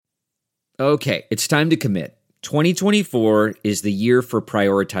Okay, it's time to commit. 2024 is the year for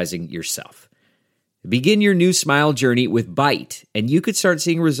prioritizing yourself. Begin your new smile journey with Byte, and you could start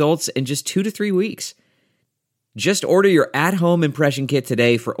seeing results in just 2 to 3 weeks. Just order your at-home impression kit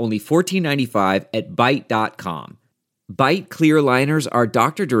today for only $14.95 at Byte.com. Byte clear liners are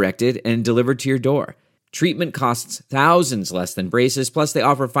doctor-directed and delivered to your door. Treatment costs thousands less than braces, plus they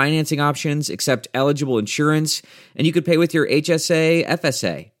offer financing options, accept eligible insurance, and you could pay with your HSA,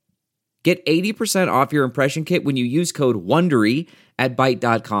 FSA. Get 80% off your impression kit when you use code WONDERY at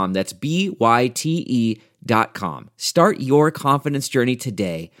Byte.com. That's BYTE.com. Start your confidence journey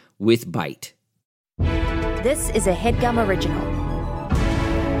today with Byte. This is a HeadGum original.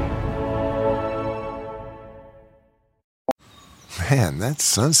 Man, that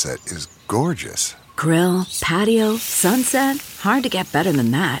sunset is gorgeous. Grill, patio, sunset. Hard to get better than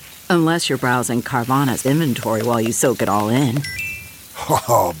that. Unless you're browsing Carvana's inventory while you soak it all in.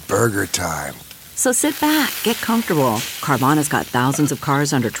 Oh, burger time. So sit back, get comfortable. Carvana's got thousands of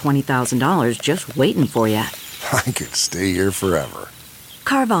cars under $20,000 just waiting for you. I could stay here forever.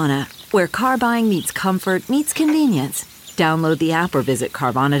 Carvana, where car buying meets comfort meets convenience. Download the app or visit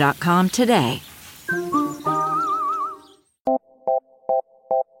Carvana.com today.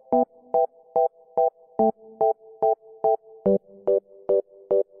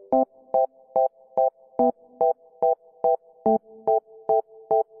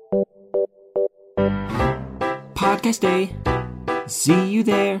 Podcast day, see you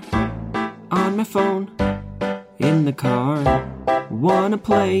there, on my phone, in the car, wanna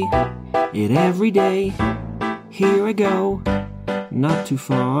play it every day, here I go, not too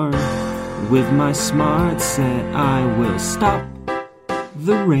far, with my smart set I will stop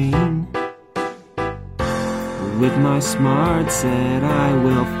the rain, with my smart set I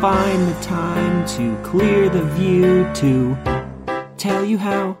will find the time to clear the view, to tell you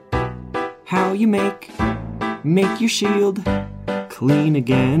how you make your shield clean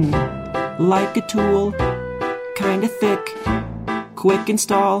again, like a tool, kinda thick, quick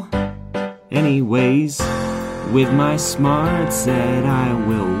install. Anyways, with my smart set I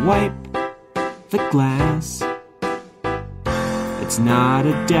will wipe the glass. It's not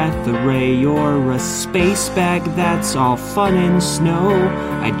a death array or a space bag, that's all fun and snow.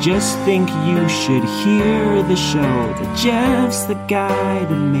 I just think you should hear the show, that Jeff's the guy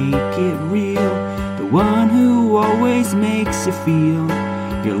to make it real, the one who always makes you feel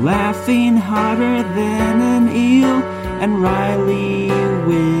you're laughing harder than an eel, and Riley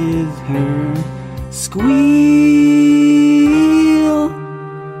with her squeal.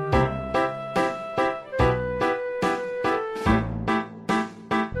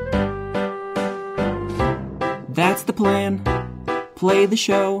 That's the plan, play the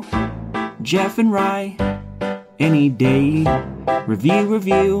show, Jeff and Rye, any day,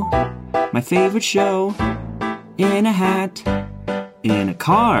 review, my favorite show, in a hat, in a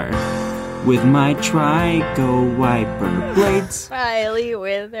car, with my Trico wiper blades. Riley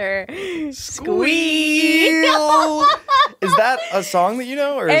with her Squeal! Is that a song that you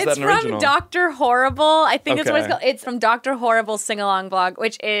know, or is that an original? It's from Dr. Horrible. I think that's what it's Okay. called. It's from Dr. Horrible's sing-along blog,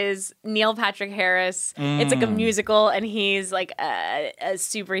 which is Neil Patrick Harris. It's like a musical, and he's like a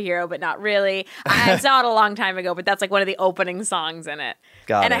superhero, but not really. I saw it a long time ago, but that's like one of the opening songs in it.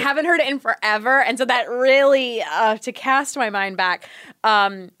 Got and it. I haven't heard it in forever, and so that really, to cast my mind back,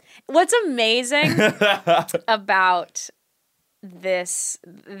 what's amazing about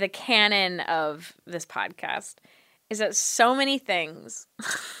the canon of this podcast is that so many things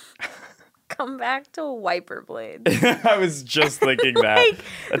come back to wiper blades. I was just thinking that.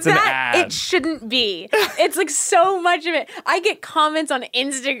 That's an ad. It shouldn't be. It's like so much of it. I get comments on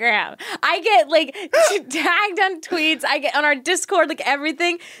Instagram. I get like tagged on tweets. I get on our Discord, like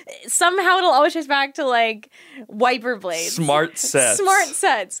everything. Somehow it'll always trace back to like wiper blades. Smart sets.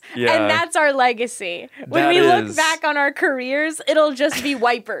 Yeah. And that's our legacy. When That we look is. back on our careers, it'll just be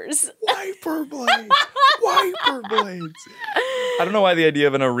wipers. Wiper blades. Wiper blades. I don't know why the idea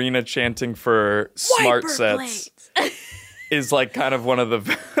of an arena chanting for smart Wiper sets blades. is like kind of one of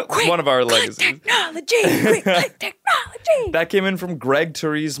our legacies. Technology. Quick technology. That came in from Greg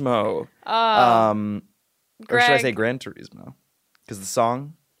Turismo. Oh, Or should I Greg. say Gran Turismo? Because the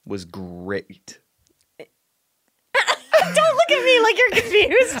song was great. Don't look at me like you're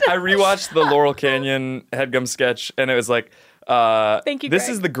confused. I rewatched the Laurel Canyon headgum sketch, and it was like, Thank you, this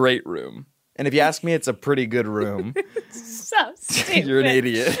Greg. is the great room. And if you ask me, it's a pretty good room. So stupid. You're an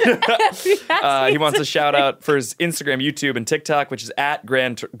idiot. He wants a shout out for his Instagram, YouTube, and TikTok, which is at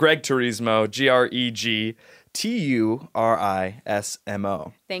Greg Turismo,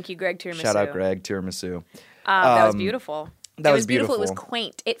 GregTurismo. Thank you, Greg Tiramisu. Shout out Greg Tiramisu. That was beautiful. That it was was beautiful. It was beautiful.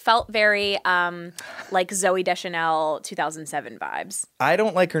 quaint. It felt very like Zoe Deschanel 2007 vibes. I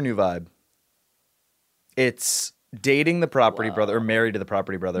don't like her new vibe. It's dating the property brother or married to the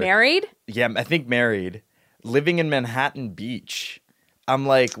property brother. Married? Yeah, I think married. Living in Manhattan Beach. I'm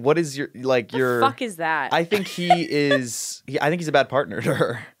like, what is your like your Fuck is that? I think he is I think he's a bad partner to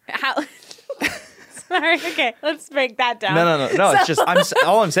her. How? Sorry. Okay, let's break that down. No. It's just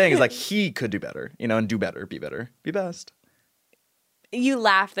all I'm saying is like he could do better, and do better, be better, be best. You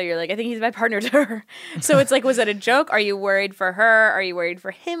laughed though. You're like, I think he's my partner to her. So it's like, was it a joke? Are you worried for her? Are you worried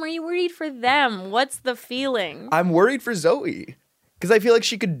for him? Are you worried for them? What's the feeling? I'm worried for Zoe because I feel like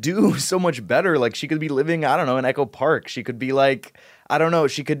she could do so much better. Like she could be living, I don't know, in Echo Park. She could be like, I don't know.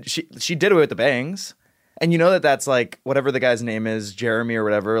 She did it with the bangs. And you know that's like whatever the guy's name is, Jeremy or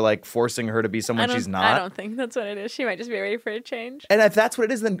whatever, like forcing her to be someone she's not. I don't think that's what it is. She might just be ready for a change. And if that's what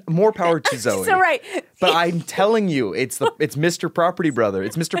it is, then more power to Zoe. So right. But I'm telling you, it's Mr. Property Brother.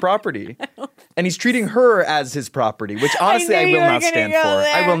 It's Mr. Property. And he's treating her as his property, which honestly I will not stand for.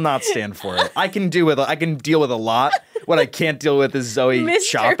 I will not stand for it. I can deal with a lot. What I can't deal with is Zoe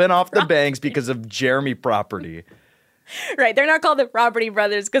chopping off the bangs because of Jeremy Property. Right. They're not called the Property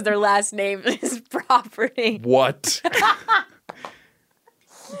Brothers because their last name is Property. What?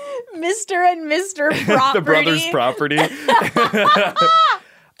 Mr. and Mr. Property. The brothers' property.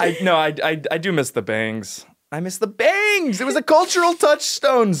 I do miss the bangs. I miss the bangs. It was a cultural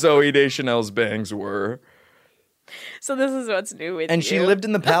touchstone, Zoe Deschanel's bangs were. So this is what's new with you. And she lived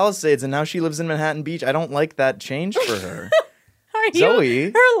in the Palisades, and now she lives in Manhattan Beach. I don't like that change for her. Are you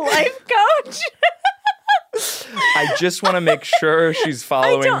Zoe? her life coach? I just want to make sure she's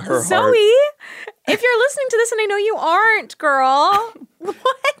following her Zoe, heart. if you're listening to this and I know you aren't, girl,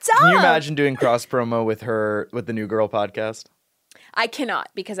 what's up? Can you imagine doing cross promo with the New Girl podcast? I cannot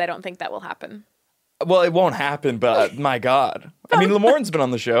because I don't think that will happen. Well, it won't happen, but my God. I mean, Lamorne's been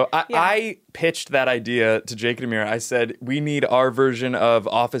on the show. I pitched that idea to Jake and Amira. I said, we need our version of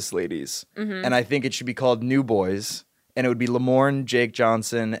Office Ladies. Mm-hmm. And I think it should be called New Boys. And it would be Lamorne, Jake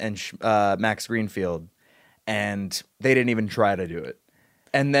Johnson, and Max Greenfield. And they didn't even try to do it.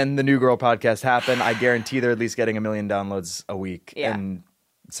 And then the New Girl podcast happened. I guarantee they're at least getting 1 million downloads a week. Yeah. And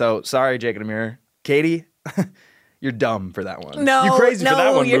so, sorry, Jake and Amir. Katie, you're dumb for that one. No, you're crazy for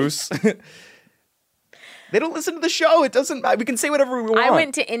that one, you're... Moose. They don't listen to the show. It doesn't. We can say whatever we want. I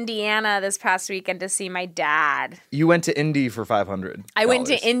went to Indiana this past weekend to see my dad. You went to Indy for $500. I went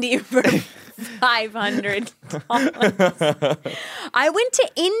to Indy for $500. I went to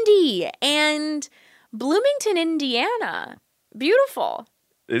Indy and Bloomington, Indiana. Beautiful.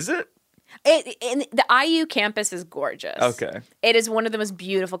 Is it? The IU campus is gorgeous. Okay. It is one of the most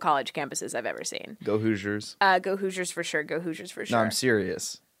beautiful college campuses I've ever seen. Go Hoosiers. Go Hoosiers for sure. Go Hoosiers for sure. No, I'm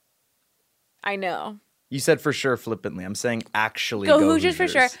serious. I know. You said for sure flippantly. I'm saying actually Go Hoosiers for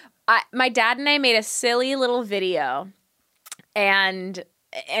sure. My dad and I made a silly little video, and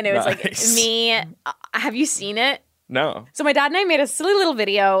it was like me. Have you seen it? No. So my dad and I made a silly little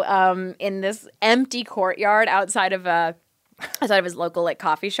video in this empty courtyard outside of his local like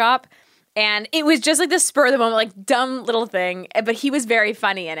coffee shop. And it was just like the spur of the moment, like dumb little thing. But he was very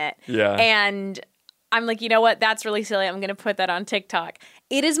funny in it. Yeah. And I'm like, you know what? That's really silly. I'm going to put that on TikTok.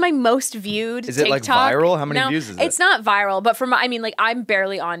 It is my most viewed TikTok. Is it like viral? How many views is it? It's not viral, but I'm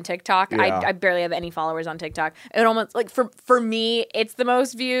barely on TikTok. Yeah. I barely have any followers on TikTok. It almost like for me, it's the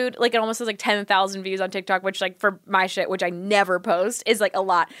most viewed. Like it almost has like 10,000 views on TikTok, which like for my shit, which I never post, is like a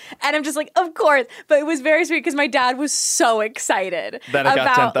lot. And I'm just like, of course. But it was very sweet because my dad was so excited that it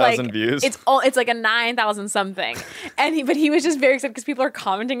got 10,000 like, views. It's like a 9,000 something, and he was just very excited because people are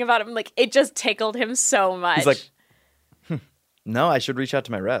commenting about him. Like it just tickled him so much. He's like, no, I should reach out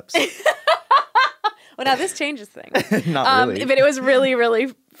to my reps. Well, now this changes things. Not really. But it was really,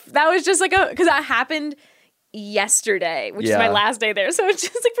 really, that was just like because that happened yesterday, which is my last day there. So it's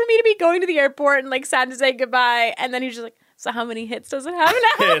just like for me to be going to the airport and like sad to say goodbye. And then he's just like, so how many hits does it have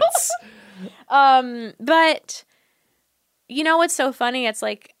now? But you know what's so funny? It's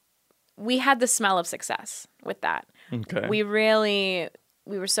like we had the smell of success with that. Okay. We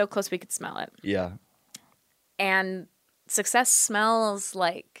were so close we could smell it. Yeah. And success smells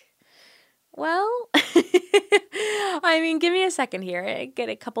like, well, I mean, give me a second here. I get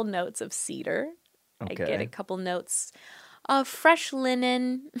a couple notes of cedar. Okay. I get a couple notes of fresh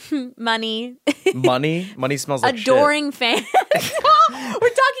linen, money. Money smells like adoring shit. fans. We're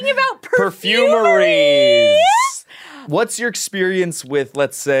talking about perfumeries. What's your experience with,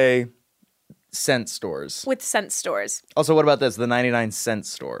 let's say, scent stores? With scent stores. Also, what about this? The 99-cent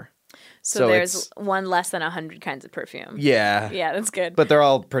store. So there's one less than 100 kinds of perfume. Yeah. Yeah, that's good. But they're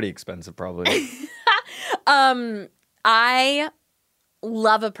all pretty expensive, probably. I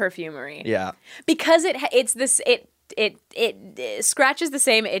love a perfumery. Yeah. Because it scratches the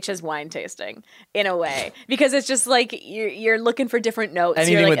same itch as wine tasting in a way, because it's just like you're looking for different notes.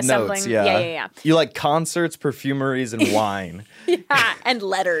 Anything you're like with assembling. notes, yeah. Yeah. You like concerts, perfumeries, and wine. Yeah, and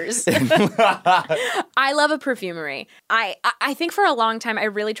letters. I love a perfumery. I think for a long time I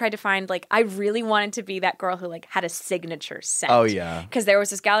really tried to find, like, I really wanted to be that girl who like had a signature scent. Oh yeah. Because there was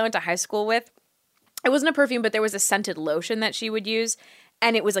this gal I went to high school with. It wasn't a perfume, but there was a scented lotion that she would use.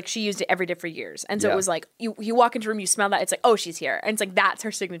 And it was like she used it every day for years. And so it was like, you walk into a room, you smell that, it's like, oh, she's here. And it's like, that's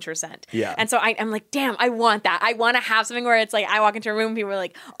her signature scent. Yeah. And so I'm like, damn, I want that. I want to have something where it's like, I walk into a room and people are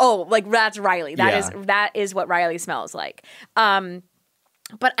like, oh, like, that's Riley. That is what Riley smells like. But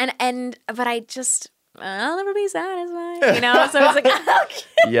I just, I'll never be satisfied, you know? So it's like, okay.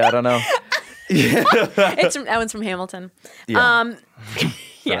 Yeah, I don't know. That one's from Hamilton. Yeah.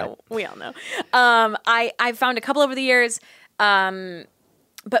 Yeah, we all know. I've found a couple over the years.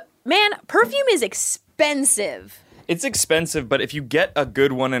 But man, perfume is expensive. It's expensive, but if you get a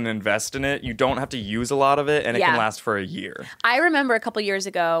good one and invest in it, you don't have to use a lot of it, and it can last for a year. I remember a couple years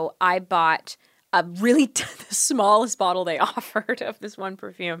ago, I bought a really the smallest bottle they offered of this one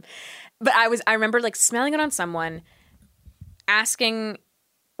perfume. But I remember like smelling it on someone, asking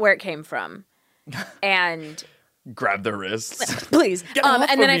where it came from, and grab their wrists. Please.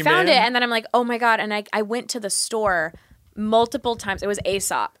 And then I found man. it, and then I'm like, oh my God. And I went to the store multiple times. It was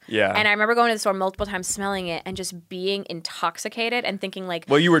Aesop. Yeah. And I remember going to the store multiple times, smelling it, and just being intoxicated and thinking like,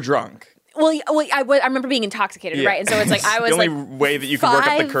 Well, you were drunk. I remember being intoxicated, right? And so it's like I was the only like, way that you can work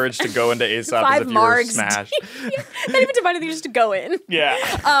up the courage to go into Aesop is if you were smashed. Not even to buy anything, just to go in. Yeah.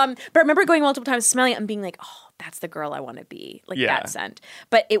 But I remember going multiple times, smelling it, and being like, oh, that's the girl I want to be, like that scent.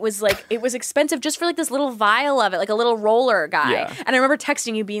 But it was like, it was expensive just for like this little vial of it, like a little roller guy. Yeah. And I remember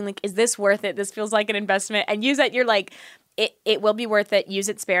texting you being like, is this worth it? This feels like an investment. And use that, you're like, it will be worth it. Use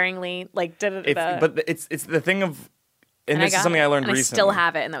it sparingly. Like, But it's the thing of, and this is something I learned recently. I still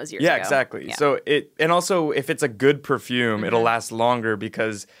have it, and that was years ago. Yeah, exactly. Yeah. So and also if it's a good perfume, it'll last longer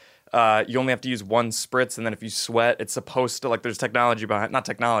because you only have to use one spritz, and then if you sweat, it's supposed to, like, there's technology behind, not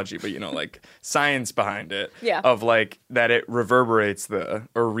technology, but, you know, like science behind it. Yeah. Of like that it reverberates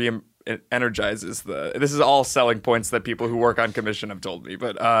it energizes this is all selling points that people who work on commission have told me,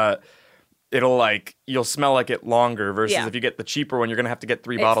 but it'll like, you'll smell like it longer versus if you get the cheaper one, you're going to have to get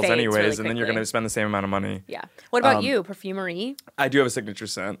 3 bottles anyways, really and then you're going to spend the same amount of money. Yeah. What about you? Perfumery? I do have a signature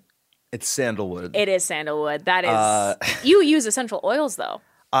scent. It's sandalwood. It is sandalwood. That is, you use essential oils though.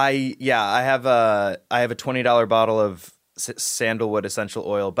 I have a $20 bottle of sandalwood essential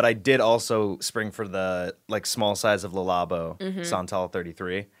oil, but I did also spring for the like small size of Le Labo Santal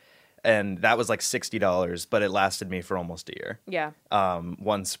 33. And that was like $60, but it lasted me for almost a year. Yeah.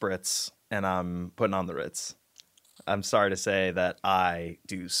 One spritz, and I'm putting on the Ritz. I'm sorry to say that I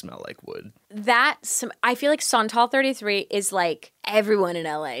do smell like wood. I feel like Santal 33 is like everyone in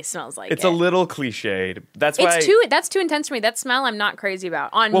LA smells like it's a little cliched. That's too intense for me. That smell I'm not crazy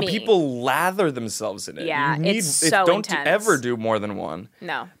about me. Well, people lather themselves in it. Yeah, it's so don't intense. Ever do more than one.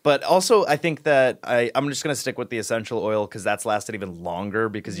 No. But also, I think that I'm just going to stick with the essential oil because that's lasted even longer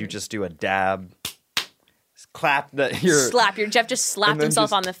because you just do a dab, Jeff just slapped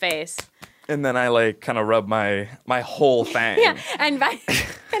himself on the face. And then I like kind of rub my whole thing. Yeah, and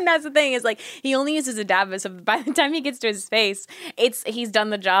that's the thing is like he only uses a dab, so by the time he gets to his face, he's done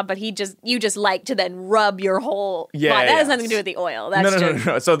the job. But you just like to then rub your whole body. That has nothing to do with the oil. That's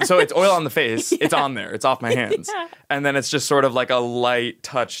no. So it's oil on the face. It's on there. It's off my hands, and then it's just sort of like a light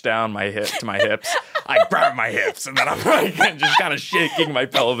touch down my hip to my hips. I grab my hips, and then I'm like just kind of shaking my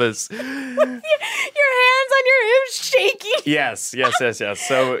pelvis. Your hands on your hips shaking. Yes.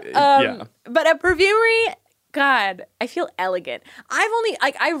 So yeah. But a perfumery, God, I feel elegant.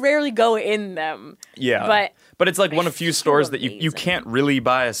 I rarely go in them. Yeah. But it's like one of few stores that you can't really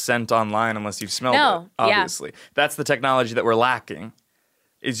buy a scent online unless you've smelled it, obviously. Yeah. That's the technology that we're lacking.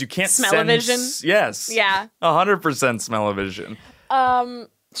 Is you can't smell-o-vision? Yes. Yeah. 100% smell-o-vision.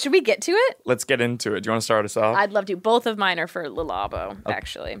 Should we get to it? Let's get into it. Do you want to start us off? I'd love to. Both of mine are for Le Labo,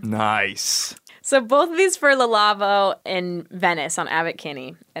 actually. Nice. So both of these for Le Labo in Venice on Abbot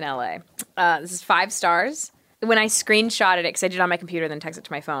Kinney in LA. This is 5 stars. When I screenshotted it, because I did it on my computer and then texted it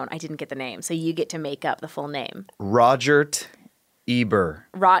to my phone, I didn't get the name. So you get to make up the full name. Rogert Eber.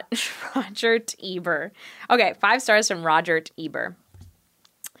 Rogert Eber. Okay, 5 stars from Rogert Eber.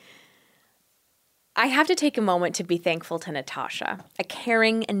 I have to take a moment to be thankful to Natasha, a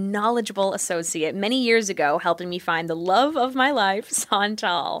caring and knowledgeable associate many years ago, helping me find the love of my life,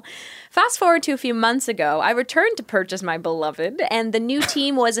 Santal. Fast forward to a few months ago, I returned to purchase my beloved, and the new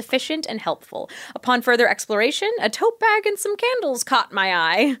team was efficient and helpful. Upon further exploration, a tote bag and some candles caught my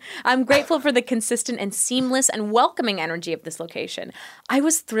eye. I'm grateful for the consistent and seamless and welcoming energy of this location. I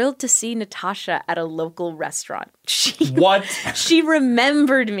was thrilled to see Natasha at a local restaurant. What? She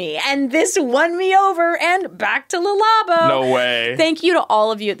remembered me, and this won me over and back to Lalabo. No way. Thank you to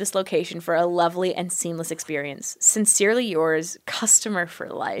all of you at this location for a lovely and seamless experience. Sincerely yours, customer for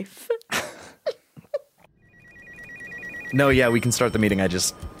life. No, yeah, we can start the meeting.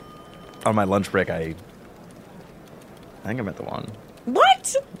 On my lunch break, I think I'm at the one.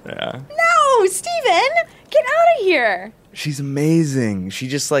 What? Yeah. No, Steven! Get out of here! She's amazing. She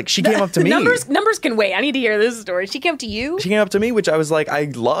came up to me. Numbers can wait. I need to hear this story. She came up to you? She came up to me, which I was like,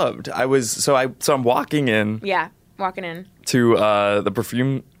 I loved. So I'm walking in. Yeah, walking in. To the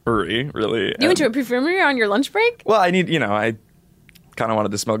perfumery, really. You went to a perfumery on your lunch break? Well, I kind of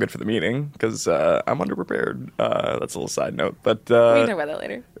wanted to smell good for the meeting because I'm underprepared. That's a little side note, but we can talk about that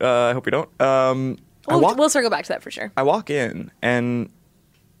later. I hope we don't. We'll circle back to that for sure. I walk in, and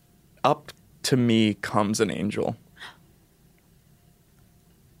up to me comes an angel.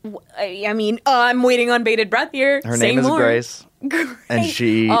 I mean, I'm waiting on bated breath here. Her Say name is more. Grace, and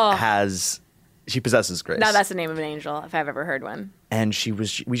she possesses grace. Now that's the name of an angel if I've ever heard one. And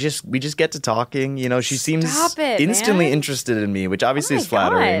we just get to talking. You know, she seems man. instantly interested in me, which obviously is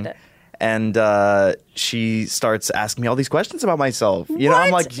flattering. God. And she starts asking me all these questions about myself. You know, What?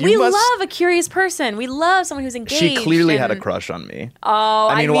 I'm like, we love a curious person. We love someone who's engaged. She clearly had a crush on me. Oh,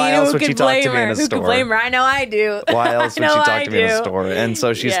 I mean, why else would she talk to me in a Who store? could blame her? I know I do. Why else would she talk to me in a do. store? And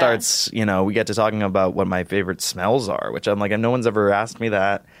so she Yeah. starts, we get to talking about what my favorite smells are, which I'm like, and no one's ever asked me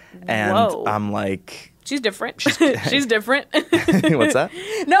that. And Whoa. I'm like, She's different. She's different. what's that?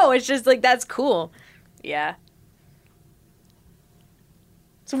 No, it's just like, that's cool. Yeah.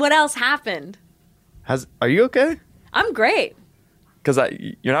 So what else happened? Are you okay? I'm great. Because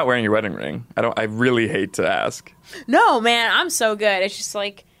you're not wearing your wedding ring. I really hate to ask. No, man, I'm so good. It's just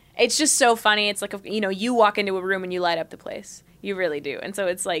like, it's just so funny. It's like, you walk into a room and you light up the place. You really do. And so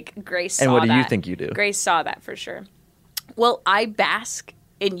it's like, Grace saw that. And what do you think you do? Grace saw that for sure. Well, I bask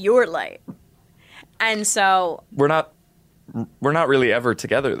in your light. And so... We're not really ever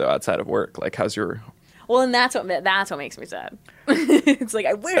together, though, outside of work. Like, how's your... Well, and that's what makes me sad. It's like,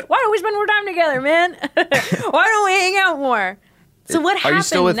 why don't we spend more time together, man? Why don't we hang out more? So what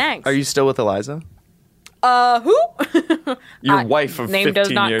happened next? Are you still with Eliza? Who? Your wife of 15 years. Name does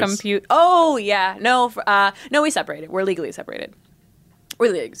not compute. Oh, yeah. No, no, we separated. We're legally separated.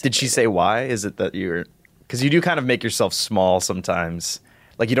 Did she say why? Is it that you're... Because you do kind of make yourself small sometimes.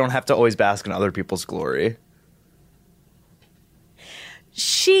 Like, you don't have to always bask in other people's glory.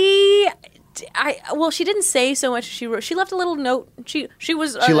 She didn't say so much. She left a little note. She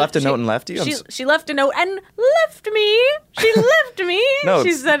left a note and left you? She left a note and left me. She left me. No,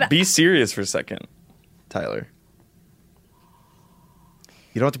 she said, be serious for a second, Tyler.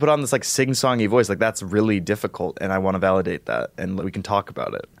 You don't have to put on this like sing-songy voice. Like, that's really difficult, and I want to validate that, and we can talk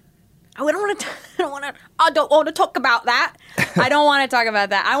about it. I don't want to talk about that. I don't want to talk about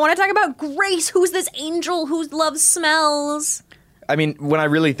that. I want to talk about Grace, who's this angel who loves smells. I mean, when I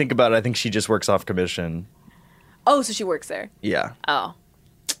really think about it, I think she just works off commission. Oh, so she works there. Yeah. Oh.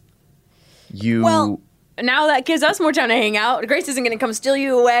 Well, now that gives us more time to hang out. Grace isn't going to come steal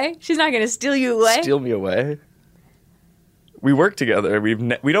you away. She's not going to steal you away. Steal me away? We work together. We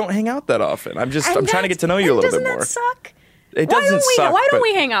don't hang out that often. I'm trying to get to know you a little bit more. Doesn't that suck? It doesn't suck. Why don't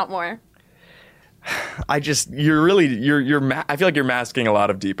we hang out more? I feel like you're masking a lot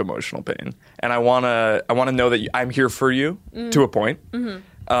of deep emotional pain, and I wanna know that I'm here for you to a point.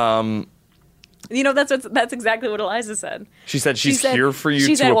 Mm-hmm. That's exactly what Eliza said. She said she's here for you to a point.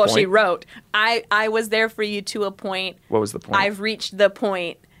 She said, well, she wrote, I was there for you to a point. What was the point? I've reached the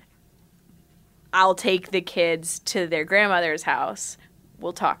point. I'll take the kids to their grandmother's house.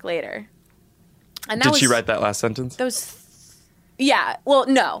 We'll talk later. And Did she write that last sentence? Yeah. Well,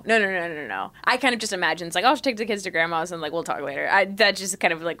 no. I kind of just imagined it's like, I'll take the kids to grandma's and like we'll talk later. That just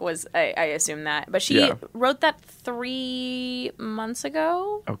kind of like was I assumed that, but she wrote that 3 months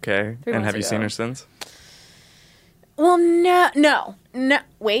ago. Okay. And have you seen her since? Well, no.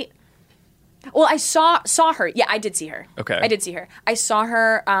 Wait. Well, I saw her. Yeah, I did see her. Okay. I did see her. I saw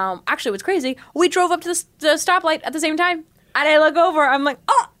her. Actually, what's crazy? We drove up to the stoplight at the same time, and I look over. I'm like,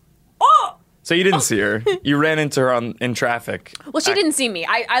 oh. So you didn't see her. You ran into her in traffic. Well, she didn't see me.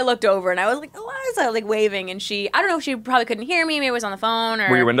 I looked over and I was like, Eliza, like waving, and I don't know if she probably couldn't hear me. Maybe it was on the phone or.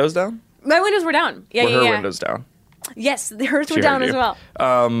 Were your windows down? My windows were down. Yeah, Were her yeah. windows down? Yes, hers were She down heard as you.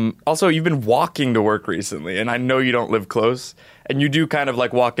 well. Also, you've been walking to work recently, and I know you don't live close, and you do kind of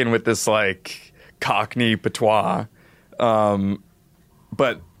like walk in with this like Cockney patois,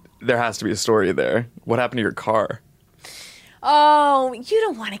 but there has to be a story there. What happened to your car? Oh, you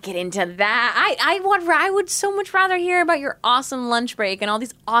don't want to get into that. I would so much rather hear about your awesome lunch break and all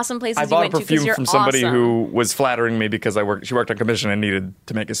these awesome places I you bought a went to because perfume you're from somebody awesome. who was flattering me because she worked on commission and needed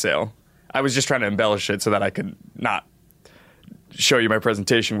to make a sale. I was just trying to embellish it so that I could not show you my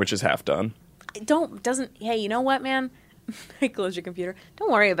presentation, which is half done. Hey, you know what, man? Close your computer. Don't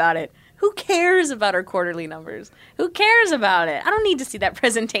worry about it. Who cares about our quarterly numbers? Who cares about it? I don't need to see that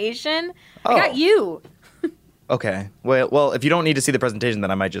presentation. I got you. Okay. Well, if you don't need to see the presentation,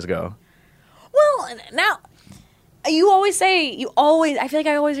 then I might just go. Well, now I feel like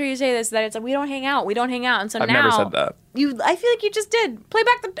I always hear you say this, that it's like we don't hang out, and so I've now never said that. I feel like you just did. Play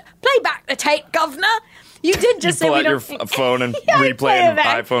back the tape, governor. You did just say pull we out your don't. phone and Yeah, replay play an it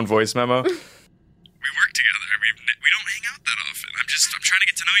back. iPhone voice memo. We work together. We don't hang out that often. I'm trying to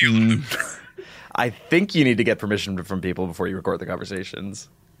get to know you a little bit better. I think you need to get permission from people before you record the conversations.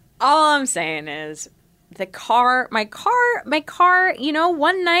 All I'm saying is my car, you know,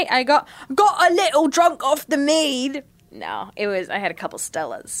 one night I got a little drunk off the mead. No, I had a couple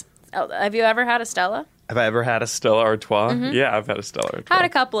Stellas. Oh, have you ever had a Stella? Have I ever had a Stella Artois? Yeah, I've had a Stella Artois. Had a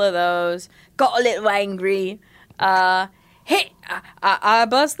couple of those. Got a little angry. I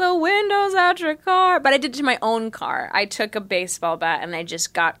bust the windows out your car. But I did it to my own car. I took a baseball bat and I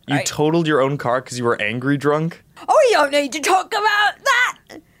just got... You totaled your own car because you were angry drunk? Oh, you don't need to talk about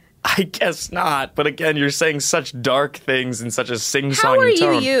that! I guess not. But again, you're saying such dark things in such a sing-songy How are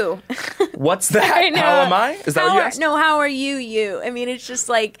tone. you? What's that? I know. How am I? Is that what you asked? No, how are you? I mean, it's just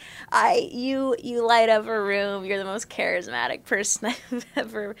like you light up a room. You're the most charismatic person I've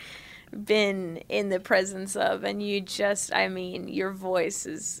ever been in the presence of, and your voice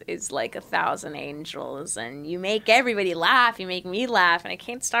is like 1,000 angels, and you make everybody laugh. You make me laugh, and I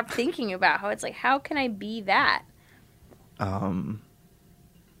can't stop thinking about how it's like, how can I be that?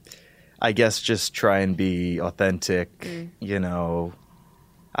 I guess just try and be authentic, you know.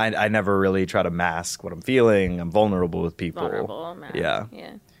 I never really try to mask what I'm feeling. I'm vulnerable with people. Vulnerable, man. Yeah.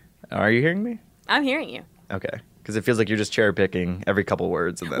 Yeah. Are you hearing me? I'm hearing you. Okay. Because it feels like you're just cherry picking every couple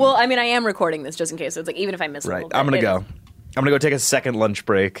words. And then... Well, I mean, I am recording this just in case. So it's like, even if I miss a Right. little bit. I'm going to go. I'm going to go take a second lunch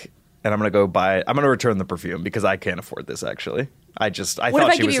break, and I'm going to go buy... I'm going to return the perfume because I can't afford this, actually. What thought if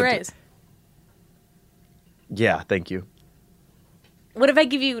I she give was you a raise? Yeah, thank you. What if I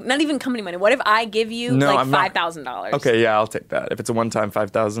give you, not even company money, what if I give you I'm not- $5,000? Okay, yeah, I'll take that. If it's a one-time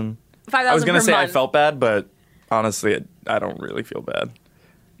 5,000. $5,000 I was going gonna to say I felt bad, but honestly, I don't really feel bad.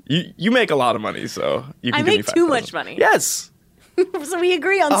 You make a lot of money, so you can I give me make too 5,000. much money. Yes, So we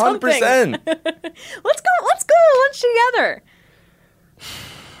agree on something. 100%. Let's go to lunch together.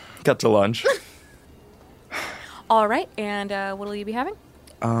 Cut to lunch. All right, and what will you be having?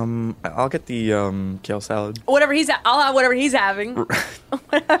 I'll get the kale salad. I'll have whatever he's having.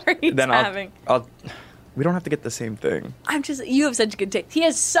 Whatever he's Then having. I'll. We don't have to get the same thing. You have such good taste. He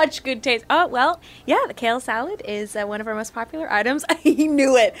has such good taste. Oh, well, yeah, the kale salad is one of our most popular items. He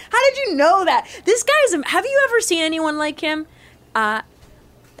knew it. How did you know that? This guy have you ever seen anyone like him? Have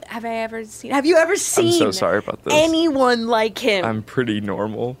you ever seen I'm so sorry about this. anyone like him? I'm pretty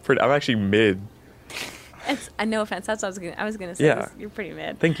normal. I'm actually mid. No offense. That's what I was gonna say. Yeah. You're pretty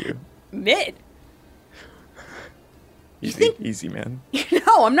mid. Thank you. Mid? Easy, man.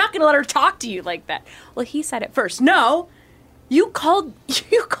 No, I'm not gonna let her talk to you like that. Well, he said it first. No, you called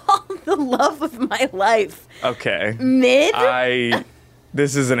the love of my life Okay. mid.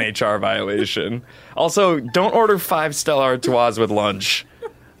 This is an HR violation. Also, don't order 5 Stella Artois with lunch.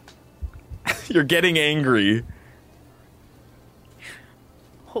 You're getting angry.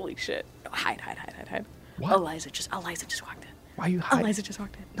 Holy shit! Hide. What? Eliza just walked in. Why are you hiding? Eliza just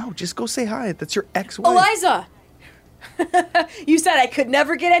walked in. No, just go say hi. That's your ex-wife. Eliza! You said I could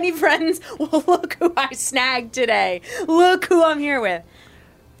never get any friends. Well, look who I snagged today. Look who I'm here with.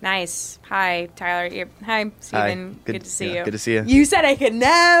 Nice. Hi, Tyler. Hi, Steven. Good to see you. Good to see you. You said I could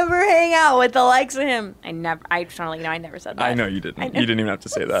never hang out with the likes of him. I never said that. I know you didn't. You didn't even have to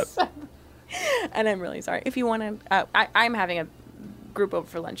say that. And I'm really sorry. If you want to, I'm having a group over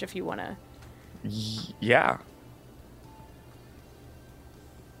for lunch if you want to. Yeah.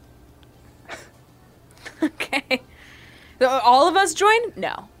 Okay. So all of us join?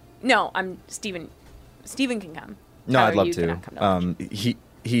 No. I'm Steven. Steven can come. No, Tyler, I'd love you to. cannot come to lunch.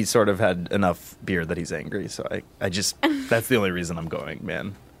 He sort of had enough beer that he's angry, so I just that's the only reason I'm going,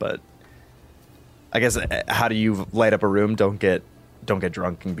 man. But I guess how do you light up a room? Don't get don't get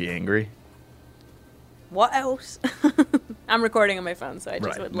drunk and be angry. What else? I'm recording on my phone, so I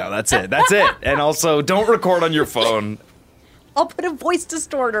just would. No, that's it. That's it. And also, don't record on your phone. I'll put a voice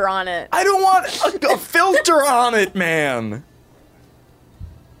distorter on it. I don't want a filter on it, man.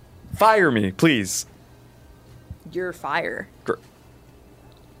 Fire me, please. You're fire.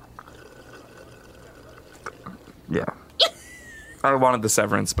 Yeah. I wanted the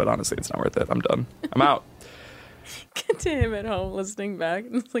severance, but honestly, it's not worth it. I'm done. I'm out. Get to him at home listening back.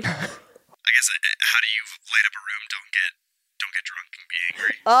 It's like, I guess, how do you light up a room? Don't get drunk and be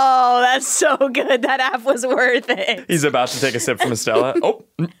angry. oh, that's so good. That app was worth it. He's about to take a sip from Estella. Oh.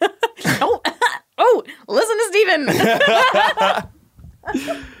 oh, listen to Steven.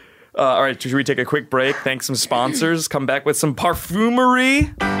 All right, should we take a quick break? Thank some sponsors. Come back with some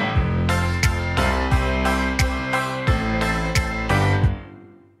Perfumery.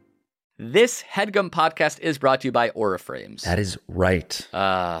 This HeadGum podcast is brought to you by Aura Frames. That is right.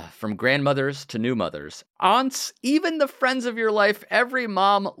 From grandmothers to new mothers, aunts, even the friends of your life, every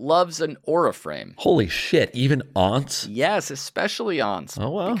mom loves an Aura frame. Holy shit, even aunts? Yes, especially aunts. Oh,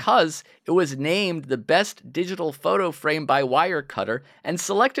 wow. Because it was named the best digital photo frame by Wirecutter and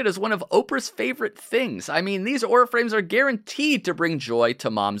selected as one of Oprah's favorite things. I mean, these Aura frames are guaranteed to bring joy to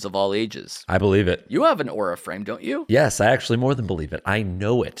moms of all ages. I believe it. You have an Aura frame, don't you? Yes, I actually more than believe it. I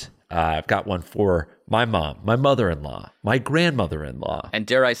know it. I've got one for my mom, my mother-in-law, my grandmother-in-law. And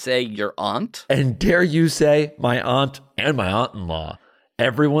dare I say, your aunt? And dare you say, my aunt and my aunt-in-law.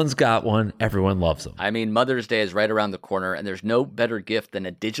 Everyone's got one. Everyone loves them. I mean, Mother's Day is right around the corner, and there's no better gift than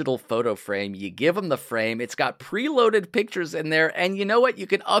a digital photo frame. You give them the frame. It's got preloaded pictures in there, and you know what? You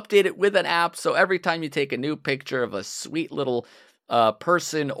can update it with an app, so every time you take a new picture of a sweet little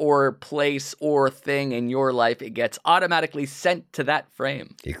person or place or thing in your life, it gets automatically sent to that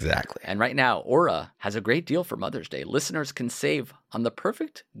frame. Exactly. And right now, Aura has a great deal for Mother's Day. Listeners can save on the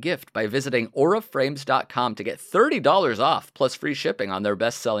perfect gift by visiting auraframes.com to get $30 off plus free shipping on their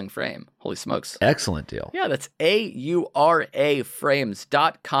best-selling frame. Holy smokes. Excellent deal. Yeah, that's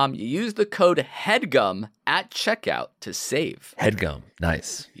auraframes.com. You use the code HEADGUM at checkout to save. HeadGum.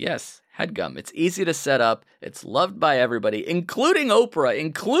 Nice. Yes. HeadGum. It's easy to set up. It's loved by everybody, including Oprah,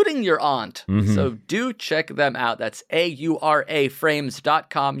 including your aunt. Mm-hmm. So do check them out. That's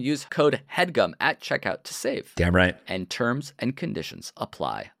auraframes.com. Use code HEADGUM at checkout to save. Damn right. And terms and conditions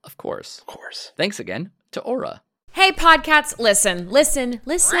apply, of course. Of course. Thanks again to Aura. Hey, Podcats, listen.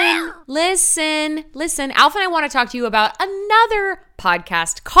 Alf and I want to talk to you about another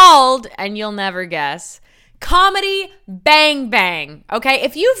podcast called, and you'll never guess, Comedy Bang Bang. Okay,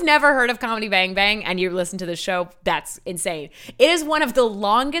 if you've never heard of Comedy Bang Bang and you listen to the show, that's insane. It is one of the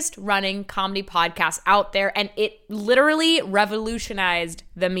longest running comedy podcasts out there, and it literally revolutionized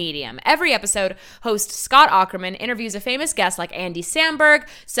the medium. Every episode, host Scott Aukerman interviews a famous guest like Andy Samberg,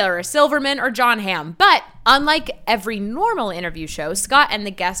 Sarah Silverman, or John Hamm. But unlike every normal interview show, Scott and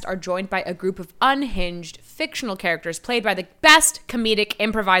the guest are joined by a group of unhinged fictional characters played by the best comedic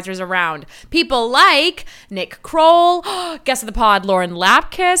improvisers around. People like Nick Kroll, guest of the pod Lauren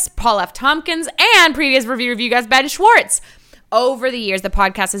Lapkus, Paul F. Tompkins, and previous review guest Ben Schwartz. Over the years, the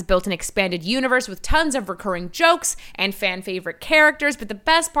podcast has built an expanded universe with tons of recurring jokes and fan favorite characters, but the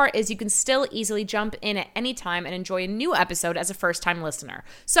best part is you can still easily jump in at any time and enjoy a new episode as a first-time listener.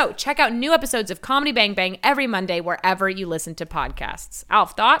 So check out new episodes of Comedy Bang Bang every Monday wherever you listen to podcasts.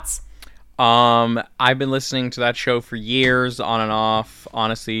 Alf, thoughts? I've been listening to that show for years, on and off,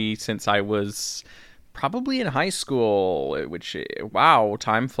 honestly, since I was probably in high school, which, wow,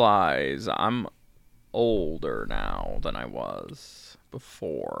 time flies. I'm older now than I was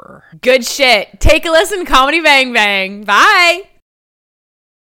before. Good shit. Take a listen, Comedy Bang Bang. Bye.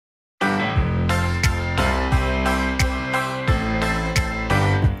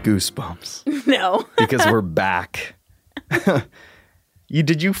 Goosebumps. No. Because we're back.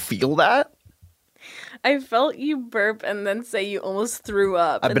 Did you feel that? I felt you burp and then say you almost threw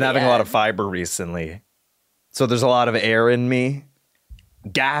up. I've been having a lot of fiber recently. So there's a lot of air in me.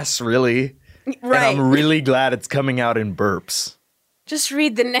 Gas, really. Right. And I'm really glad it's coming out in burps. Just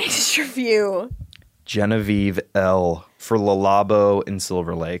read the next review. Genevieve L. for Lalabo in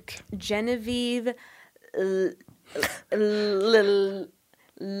Silver Lake. Genevieve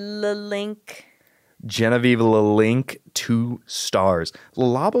Link. Genevieve Lalink, 2 stars.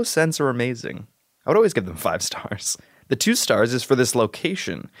 Lalabo scents are amazing. I would always give them 5 stars. The 2 stars is for this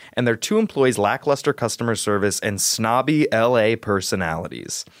location, and their 2 employees' lackluster customer service and snobby LA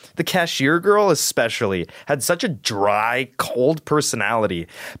personalities. The cashier girl especially had such a dry, cold personality.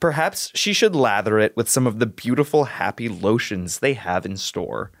 Perhaps she should lather it with some of the beautiful happy lotions they have in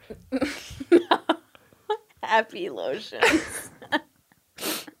store. Happy lotions.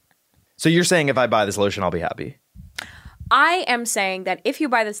 So you're saying if I buy this lotion, I'll be happy? I am saying that if you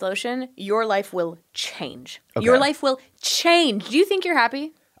buy this lotion, your life will change. Okay. Your life will change. Do you think you're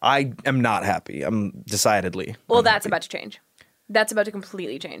happy? I am not happy. I'm decidedly. Well, that's about to change. That's about to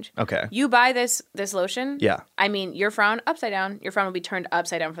completely change. Okay. You buy this lotion. Yeah. I mean, your frown upside down. Your frown will be turned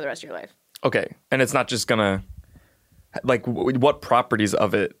upside down for the rest of your life. Okay. And it's not just gonna, like, what properties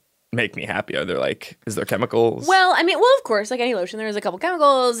of it make me happy? Are there, like, is there chemicals? Well, I mean, of course, like any lotion, there's a couple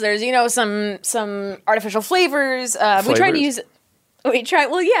chemicals. There's, some artificial flavors. We try to use.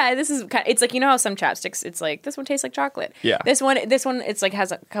 Well, yeah, this is kind of, it's like, how some chapsticks, it's like, this one tastes like chocolate. Yeah. This one, it's like,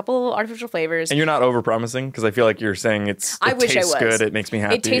 has a couple artificial flavors. And you're not overpromising? Because I feel like you're saying it wish I tastes was. good, it makes me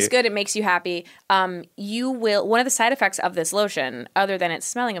happy. It tastes good, it makes you happy. One of the side effects of this lotion, other than it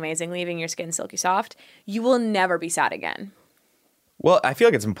smelling amazing, leaving your skin silky soft, you will never be sad again. Well, I feel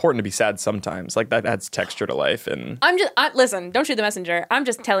like it's important to be sad sometimes. Like, that adds texture to life. And listen, don't shoot the messenger. I'm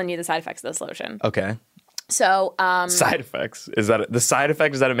just telling you the side effects of this lotion. Okay. So, side effects is that the side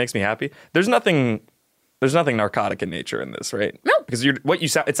effect is that it makes me happy. There's nothing narcotic in nature in this, right? No, because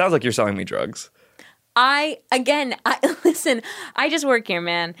it sounds like you're selling me drugs. Listen, I just work here,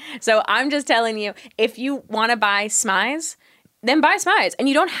 man. So I'm just telling you, if you want to buy Smize, then buy Smize, and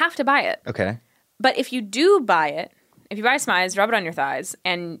you don't have to buy it. Okay. But if you do buy it, if you buy Smize, rub it on your thighs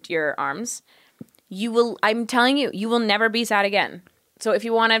and your arms, I'm telling you, you will never be sad again. So if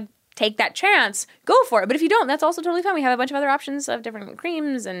you want to take that chance, go for it. But if you don't, that's also totally fine. We have a bunch of other options of different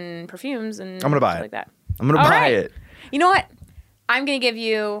creams and perfumes and I'm gonna buy it. Like that. I'm gonna buy it. You know what? I'm gonna give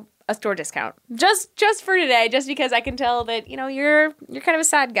you a store discount just for today, just because I can tell that you're kind of a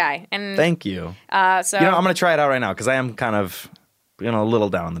sad guy. And thank you. So I'm gonna try it out right now because I am kind of a little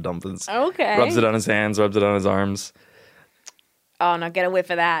down in the dumplings. Okay. Rubs it on his hands, rubs it on his arms. Oh no! Get a whiff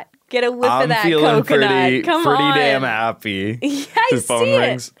of that. Get a whiff of that I'm feeling coconut. Come pretty on. damn happy. Yeah, I His phone see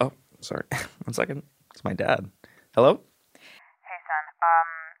rings. it. Oh, sorry. 1 second. It's my dad. Hello? Hey, son.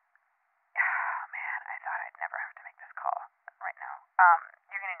 Man, I thought I'd never have to make this call right now.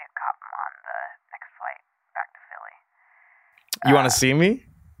 You're gonna need to come on the next flight back to Philly. You want to see me?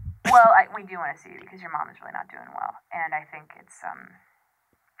 Well, we do want to see you because your mom is really not doing well, and I think it's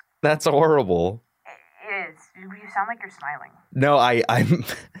That's horrible. It is. You sound like you're smiling. No, I'm.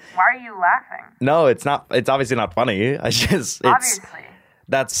 Why are you laughing? No, it's not. It's obviously not funny. Obviously.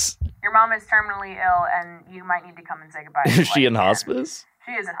 That's. Your mom is terminally ill, and you might need to come and say goodbye. Is she in hospice?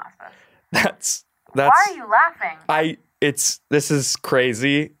 She is in hospice. That's. Why are you laughing? This is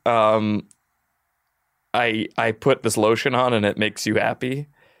crazy. I put this lotion on and it makes you happy.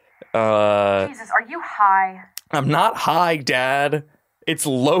 Jesus, are you high? I'm not high, Dad. It's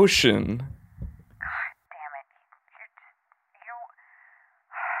lotion.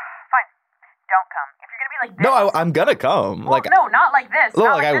 Don't come. If you're gonna be like this. No, I'm gonna come. Well, no, not like this. No,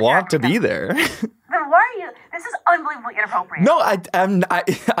 Not like I this want to happening. be there. Then why are you? This is unbelievably inappropriate. No,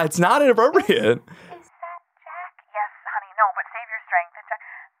 it's not inappropriate. Is that Jack? Yes, honey. No, but save your strength. It's Jack.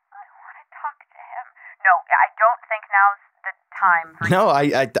 I want to talk to him. No, I don't think now's the time for No,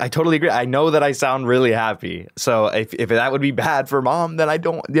 I totally agree. I know that I sound really happy. So if that would be bad for Mom, then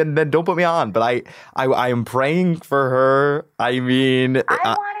then don't put me on. But I am praying for her. I mean, I want to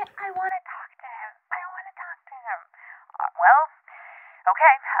talk to him. Well,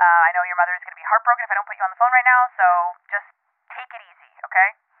 okay. I know your mother is going to be heartbroken if I don't put you on the phone right now, so just take it easy, okay?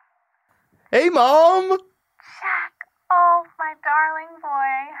 Hey, Mom. Jack, oh, my darling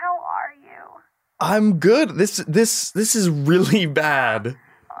boy, how are you? I'm good. This is really bad.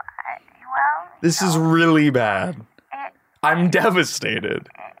 This is really bad. I'm devastated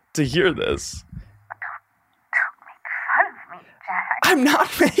to hear this. Don't make fun of me, Jack. I'm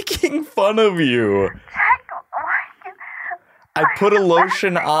not making fun of you. Jack, why are you... I put a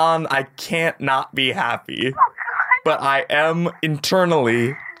lotion on. I can't not be happy. Oh, God. But I am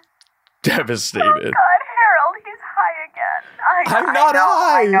internally devastated. Oh, God, Harold, he's high again. I'm not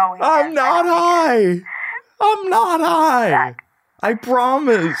high. I'm not high. I'm not high. Jack. I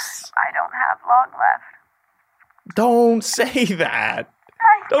promise. I don't have long left. Don't say that.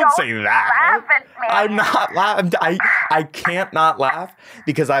 Don't say that. Laugh at me. I'm not laughing. I can't not laugh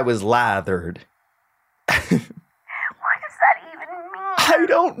because I was lathered. What does that even mean? I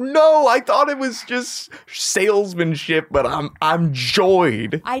don't know. I thought it was just salesmanship, but I'm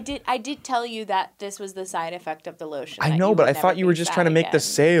joyed. I did tell you that this was the side effect of the lotion. I know, but I thought you were just trying to make the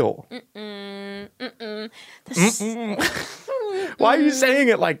sale. Why are you saying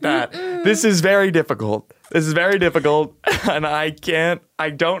it like that? This is very difficult. And I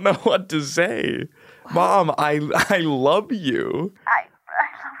don't know what to say. Mom, I love you. I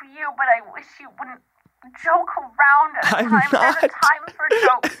love you, but I wish you wouldn't joke around at a I'm time. not. There's a time for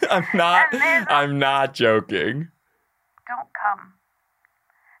jokes. I'm not joking. Don't come.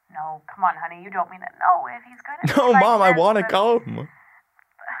 No, come on, honey. You don't mean it. No, if he's going to. No, Mom, I want to come.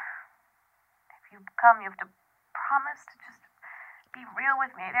 If you come, you have to promise to just be real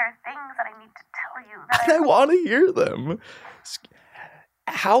with me. There are things that I need to tell you. That I want to hear them.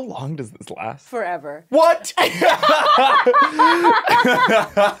 How long does this last? Forever. What?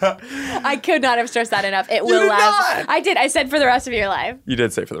 I could not have stressed that enough. It will last. Not. I did. I said for the rest of your life. You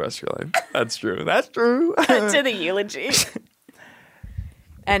did say for the rest of your life. That's true. That's true. To the eulogy.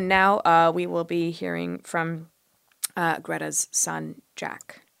 And now we will be hearing from Greta's son,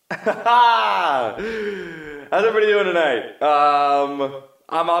 Jack. How's everybody doing tonight?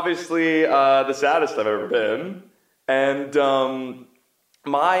 I'm obviously the saddest I've ever been. And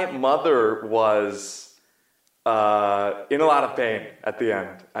my mother was in a lot of pain at the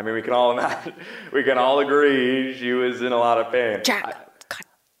end. I mean, we can all agree she was in a lot of pain. Jack, God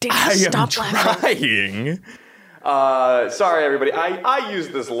damn, stop laughing. Sorry, everybody. I use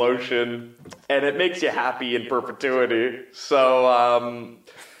this lotion, and it makes you happy in perpetuity. So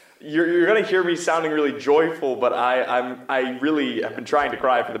you're gonna hear me sounding really joyful, but I really have been trying to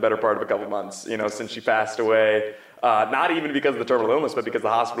cry for the better part of a couple months. You know, since she passed away. Not even because of the terminal illness, but because the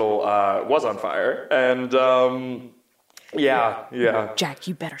hospital was on fire. And yeah. Jack,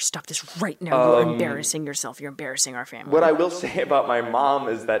 you better stop this right now. You're embarrassing yourself. You're embarrassing our family. What I will say about my mom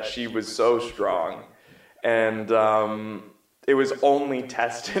is that she was so strong. And it was only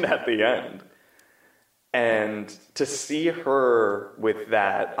tested at the end. And to see her with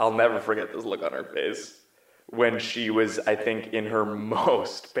that, I'll never forget this look on her face when she was, I think, in her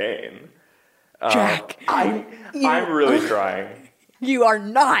most pain. Jack, I'm really trying. You are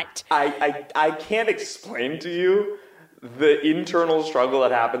not. I can't explain to you the internal struggle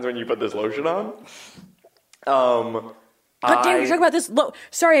that happens when you put this lotion on. God damn, you're talking about this.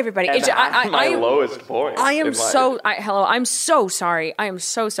 Sorry, everybody. It's my lowest point. I'm so sorry. I am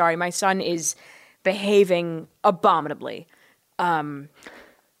so sorry. My son is behaving abominably.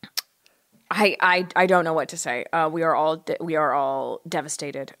 I don't know what to say. We are all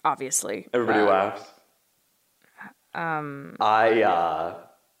devastated. Obviously, everybody laughs. I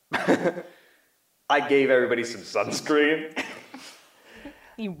gave everybody some sunscreen.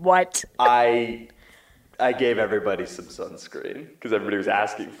 You what? I gave everybody some sunscreen because everybody was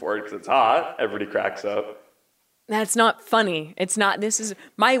asking for it because it's hot. Everybody cracks up. That's not funny. It's not. This is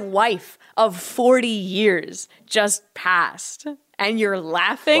my wife of 40 years just passed. And you're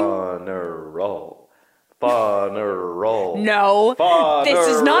laughing? Funeral. No. This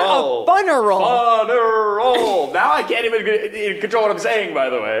is not a funeral. Funeral. Now I can't even control what I'm saying, by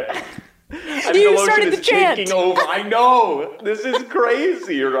the way. You started the chant. Taking over. I know. This is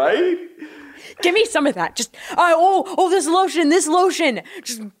crazy, right? Give me some of that. Just, this lotion.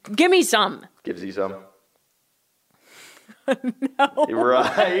 Just give me some. Gives you some. No.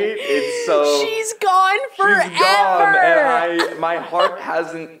 Right? It's so... She's gone forever. She's gone, and my heart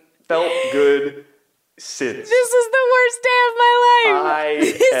hasn't felt good since. This is the worst day of my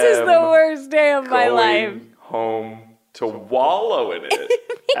life. This is the worst day of my life. Home to wallow in it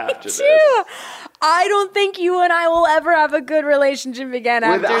after this. I don't think you and I will ever have a good relationship again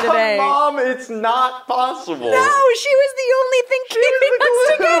after today. Mom, it's not possible. No, she was the only thing keeping us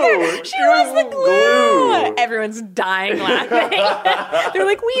together. She was the glue. Everyone's dying laughing. They're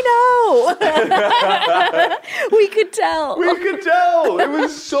like, we know. We could tell.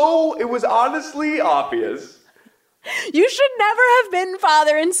 It was honestly obvious. You should never have been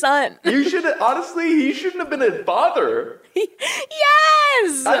father and son. He shouldn't have been a father.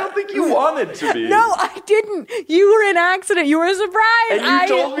 Yes! I don't think you wanted to be. No, I didn't. You were an accident. You were a surprise. And you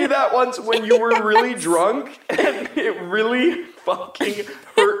told me that once when you were really drunk, and it really fucking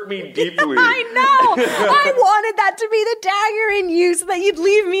hurt me deeply. I know. I wanted that to be the dagger in you so that you'd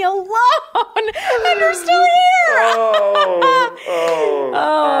leave me alone. And you're still here.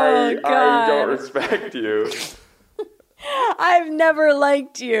 I don't respect you. I've never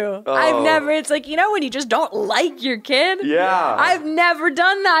liked you. It's like, when you just don't like your kid? Yeah. I've never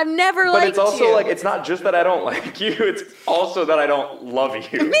done that. I've never liked you. But it's also like, it's not just that I don't like you, it's also that I don't love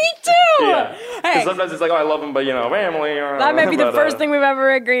you. Me too! Yeah. Because sometimes it's like, I love him, but family. That might be the first thing we've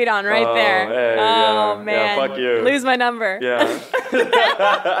ever agreed on right there. Hey, man. Yeah, fuck you. Lose my number. Yeah.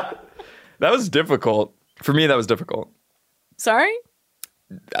 That was difficult. For me, that was difficult. Sorry?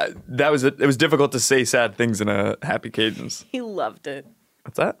 It was difficult to say sad things in a happy cadence. He loved it.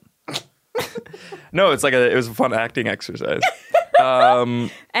 What's that? No, it was a fun acting exercise.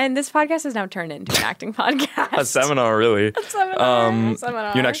 And this podcast has now turned into an acting podcast. A seminar, really. A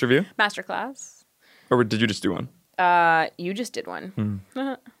seminar. Your next review? Masterclass. Or did you just do one? You just did one.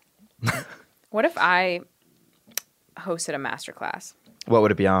 What if I hosted a masterclass? What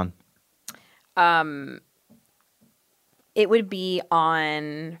would it be on? It would be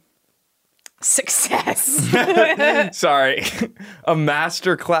on success. Sorry. A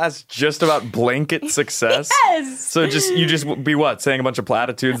master class just about blanket success? Yes. So you just be what? Saying a bunch of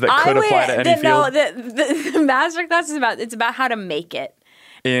platitudes that could apply to any field? No, the master class is about how to make it.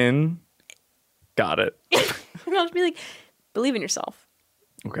 Got it. And I'll just be like, believe in yourself.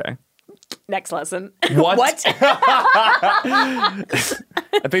 Okay. Next lesson. What? I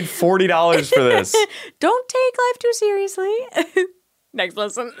paid $40 for this. Don't take life too seriously. Next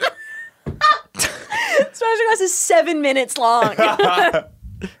lesson. Smash class is 7 minutes long. All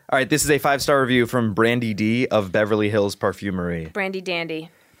right, this is a 5-star review from Brandy D of Beverly Hills Perfumery. Brandy Dandy.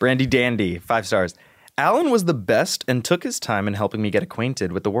 Brandy Dandy, 5 stars. Alan was the best and took his time in helping me get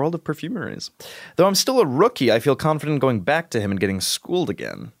acquainted with the world of perfumeries. Though I'm still a rookie, I feel confident going back to him and getting schooled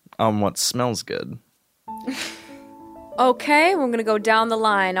again on what smells good. Okay, we're going to go down the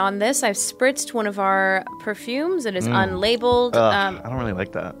line on this. I've spritzed one of our perfumes. It is unlabeled. I don't really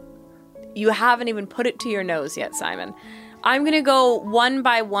like that. You haven't even put it to your nose yet, Simon. I'm going to go one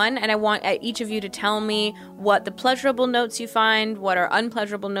by one, and I want each of you to tell me what the pleasurable notes you find, what are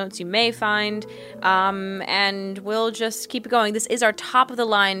unpleasurable notes you may find, and we'll just keep going. This is our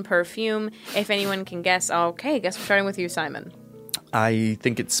top-of-the-line perfume. If anyone can guess, okay, guess we're starting with you, Simon. I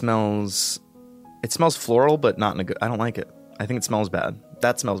think it smells floral, but not in a good... I don't like it. I think it smells bad.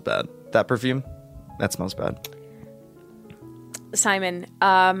 That smells bad. That perfume, that smells bad. Simon,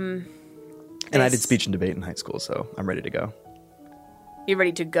 And I did speech and debate in high school, so I'm ready to go. You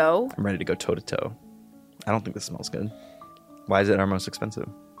ready to go? I'm ready to go toe-to-toe. I don't think this smells good. Why is it our most expensive?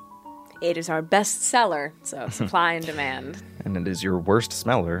 It is our best seller, so supply and demand. And it is your worst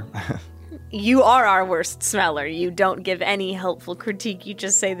smeller. You are our worst smeller. You don't give any helpful critique. You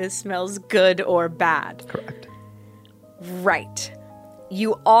just say this smells good or bad. Correct. Right.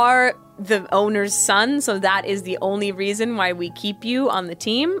 You are the owner's son, so that is the only reason why we keep you on the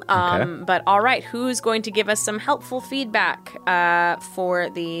team. Okay. But all right, who's going to give us some helpful feedback for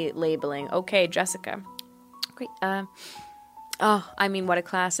the labeling? Okay, Jessica. Great. What a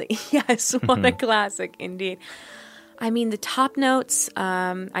classic. Yes, what a classic indeed. I mean, the top notes,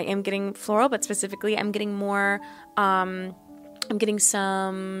 I am getting floral, but specifically I'm getting more, I'm getting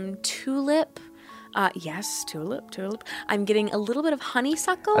some tulip. Yes, tulip. I'm getting a little bit of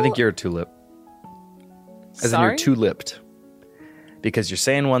honeysuckle. I think you're a tulip. As in you're two-lipped. Because you're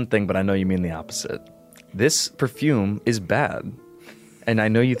saying one thing, but I know you mean the opposite. This perfume is bad. And I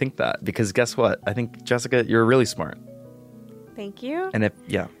know you think that. Because guess what? I think, Jessica, you're really smart. Thank you. And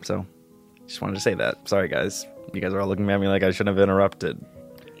so just wanted to say that. Sorry, guys. You guys are all looking at me like I shouldn't have interrupted.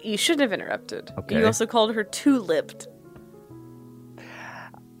 You shouldn't have interrupted. Okay. You also called her two-lipped.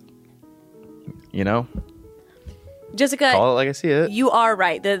 You know? Jessica, call it like I see it. You are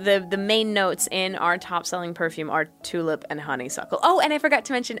right. The main notes in our top-selling perfume are tulip and honeysuckle. Oh, and I forgot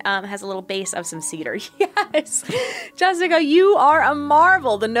to mention, has a little base of some cedar. Yes. Jessica, you are a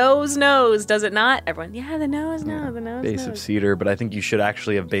marvel. The nose knows, does it not? Everyone, yeah, the nose knows, the nose Base knows. of cedar, but I think you should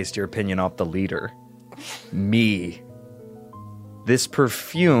actually have based your opinion off the leader. Me. This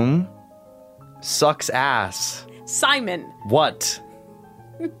perfume sucks ass. Simon. What?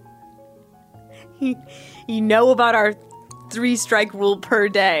 You know about our 3-strike rule per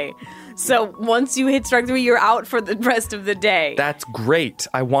day. So once you hit strike 3, you're out for the rest of the day. That's great.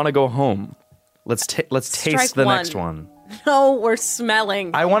 I want to go home. Let's taste the next one. No, we're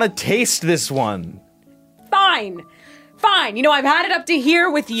smelling. I want to taste this one. Fine. You know, I've had it up to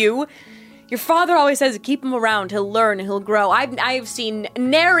here with you. Your father always says, keep him around. He'll learn. He'll grow. I've seen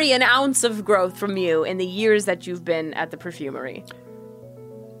nary an ounce of growth from you in the years that you've been at the perfumery.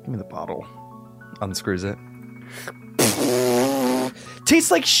 Give me the bottle. Unscrews it. Tastes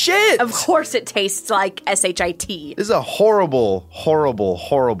like shit! Of course it tastes like shit. This is a horrible, horrible,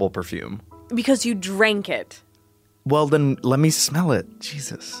 horrible perfume. Because you drank it. Well, then let me smell it.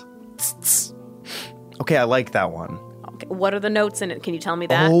 Jesus. Okay, I like that one. Okay, what are the notes in it? Can you tell me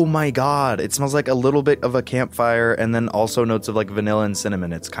that? Oh my god. It smells like a little bit of a campfire and then also notes of like vanilla and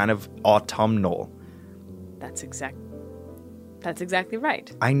cinnamon. It's kind of autumnal. That's exactly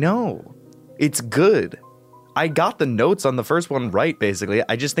right. I know. It's good. I got the notes on the first one right, basically.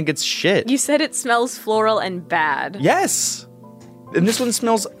 I just think it's shit. You said it smells floral and bad. Yes. And this one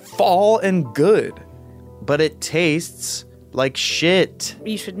smells fall and good. But it tastes like shit.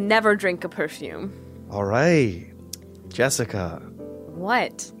 You should never drink a perfume. All right. Jessica.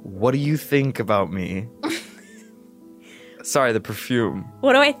 What? What do you think about me? Sorry, the perfume.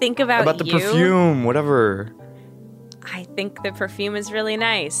 What do I think about the you? perfume, whatever. I think the perfume is really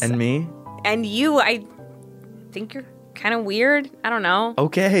nice. And me? And you, I think you're kind of weird. I don't know.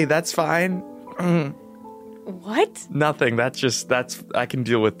 Okay, that's fine. What? Nothing. I can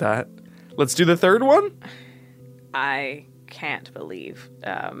deal with that. Let's do the third one? I can't believe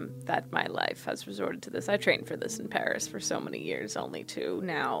that my life has resorted to this. I trained for this in Paris for so many years, only to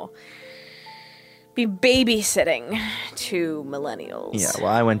now be babysitting two millennials. Yeah,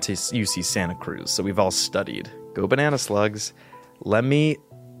 well, I went to UC Santa Cruz, so we've all studied. Go banana slugs. Let me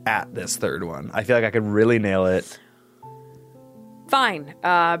at this third one. I feel like I could really nail it. Fine,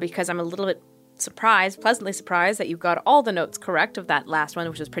 because I'm a little bit pleasantly surprised that you got all the notes correct of that last one,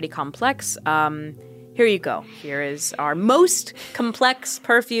 which was pretty complex. Here you go. Here is our most complex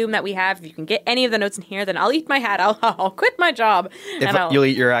perfume that we have. If you can get any of the notes in here, then I'll eat my hat. I'll quit my job. You'll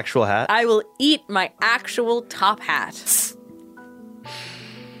eat your actual hat? I will eat my actual top hat.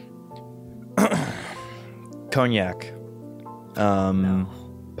 Cognac. No.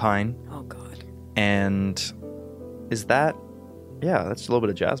 Pine. Oh, God. And is that... Yeah, that's a little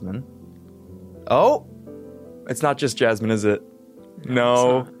bit of jasmine. Oh! It's not just jasmine, is it?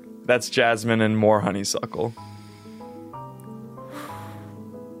 No. That's jasmine and more honeysuckle.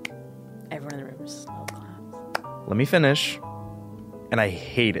 Everyone in the room is slow class. Let me finish. And I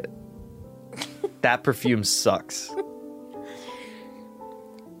hate it. That perfume sucks.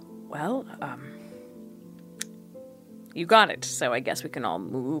 Well, you got it, so I guess we can all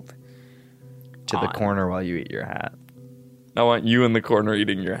move to the corner while you eat your hat. I want you in the corner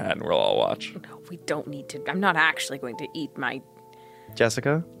eating your hat and we'll all watch. No, we don't need to. I'm not actually going to eat my...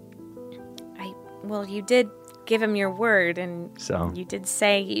 Jessica? Well, you did give him your word, and so you did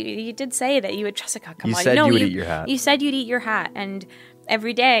say you did say that you would... Jessica, come on. You said you would eat your hat. You said you'd eat your hat, and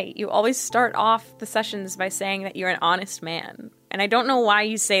every day you always start off the sessions by saying that you're an honest man. And I don't know why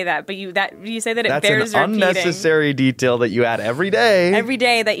you say that, but you say that it bears repeating. That's an unnecessary detail that you add every day. Every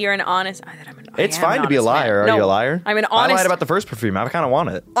day that you're an honest... It's fine to be a liar. Man. Are you a liar? I'm an honest... I lied about the first perfume. I kind of want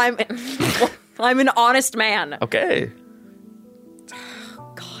it. I'm an honest man. Okay.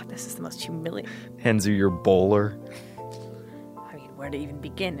 God, this is the most humiliating... Henzu, your bowler. I mean, where to even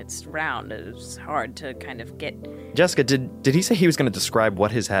begin? It's round. It's hard to kind of get... Jessica, did he say he was going to describe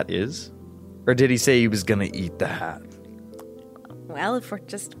what his hat is? Or did he say he was going to eat the hat? Well, if we're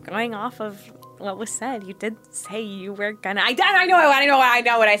just going off of what was said, you did say you were gonna... I know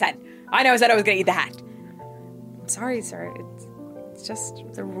what I said. I said I was gonna eat the hat. I'm sorry, sir. It's just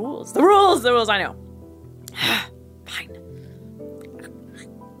the rules. The rules, I know. Fine.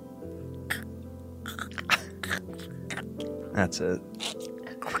 That's it.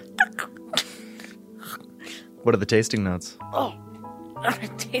 What are the tasting notes? Oh,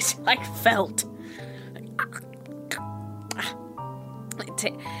 it tastes like felt.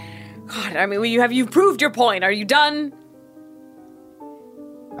 God, I mean, you've proved your point. Are you done?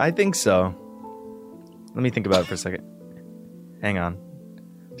 I think so. Let me think about it for a second. Hang on.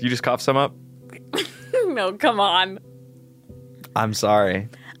 Did you just cough some up? No, come on. I'm sorry.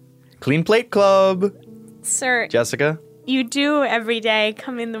 Clean Plate Club. Sir. Jessica? You do every day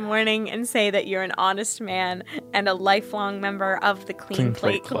come in the morning and say that you're an honest man and a lifelong member of the Clean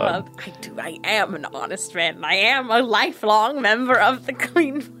Plate Club. I do. I am an honest man. And I am a lifelong member of the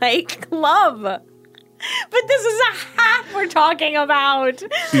Clean Plate Club. But this is a hat we're talking about.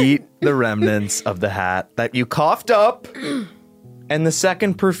 Eat the remnants of the hat that you coughed up. And the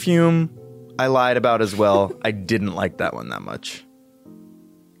second perfume I lied about as well. I didn't like that one that much.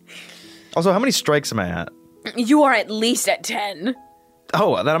 Also, how many strikes am I at? You are at least at 10.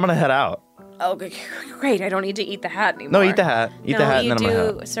 Oh, then I'm going to head out. Okay, great. I don't need to eat the hat anymore. No, eat the hat. Eat the hat and then I'm going to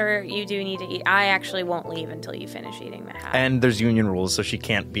head out. Sir, you do need to eat. I actually won't leave until you finish eating the hat. And there's union rules, so she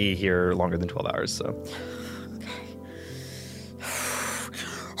can't be here longer than 12 hours, so...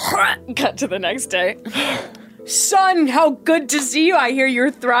 Okay. Cut to the next day. Son, how good to see you. I hear you're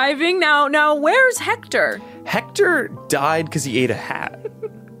thriving. Now, where's Hector? Hector died because he ate a hat,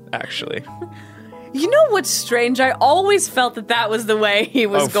 actually. You know what's strange? I always felt that was the way he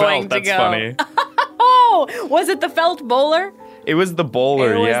was going to go. That's funny. Oh, was it the felt bowler? It was the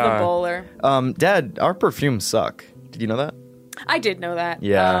bowler, yeah. It was the bowler. Dad, our perfumes suck. Did you know that? I did know that.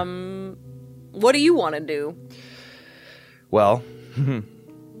 Yeah. What do you want to do? Well,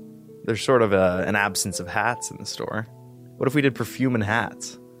 there's sort of an absence of hats in the store. What if we did perfume and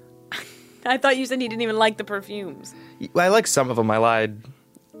hats? I thought you said you didn't even like the perfumes. I like some of them. I lied.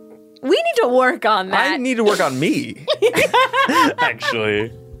 We need to work on that. I need to work on me.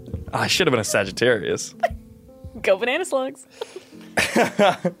 Actually. I should have been a Sagittarius. Go banana slugs.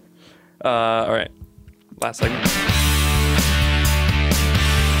 All right. Last segment.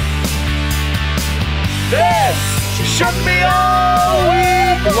 This shook me all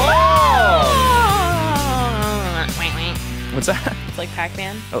week long. What's that? It's like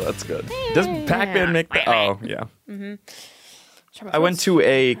Pac-Man. Oh, that's good. Does Pac-Man make that? Oh, yeah. Mm-hmm. I went to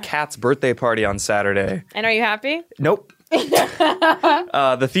a cat's birthday party on Saturday. And are you happy? Nope.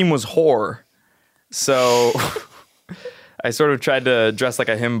 The theme was whore. So I sort of tried to dress like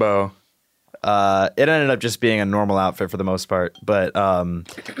a himbo. It ended up just being a normal outfit for the most part. But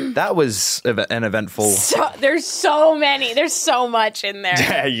that was an eventful... There's so many. There's so much in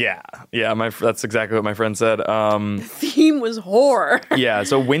there. Yeah. That's exactly what my friend said. The theme was whore. Yeah,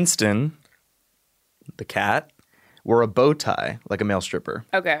 so Winston, the cat, wore a bow tie like a male stripper.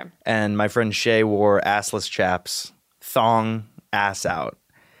 Okay. And my friend Shay wore assless chaps, thong, ass out.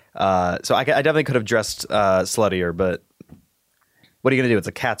 So I definitely could have dressed sluttier, but what are you going to do? It's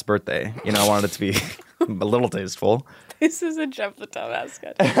a cat's birthday. You know, I wanted it to be a little tasteful. This is a jump the top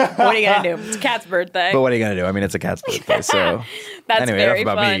ascot. What are you going to do? It's a cat's birthday. But what are you going to do? I mean, it's a cat's birthday, so... That's anyway, very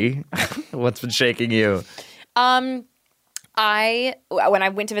enough about fun. me. What's been shaking you? When I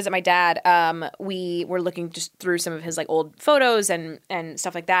went to visit my dad, we were looking just through some of his like old photos and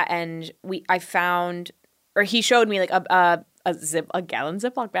stuff like that, and I found, or he showed me like a gallon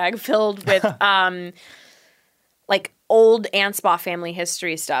Ziploc bag filled with like old Anspaugh family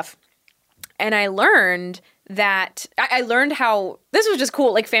history stuff, and I learned that I learned how this was just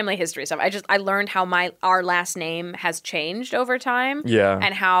cool, like family history stuff. I learned how our last name has changed over time,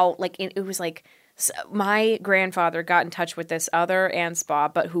 and how like it was like. So my grandfather got in touch with this other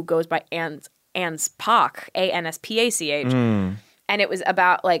Anspaugh, but who goes by Anspach, Anspach. And it was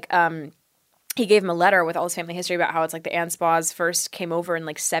about like he gave him a letter with all his family history about how it's like the Anspaughs first came over in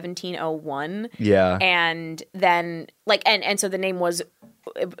like 1701. Yeah. And then like and so the name was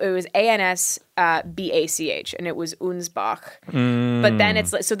it was Ansbach, and it was Unsbach. But then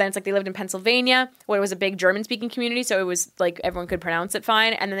it's like they lived in Pennsylvania, where it was a big German-speaking community, so it was like everyone could pronounce it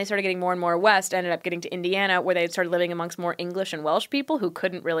fine. And then they started getting more and more west, ended up getting to Indiana, where they started living amongst more English and Welsh people who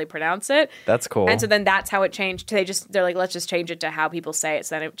couldn't really pronounce it. That's cool. And so then that's how it changed. They're like, let's just change it to how people say it.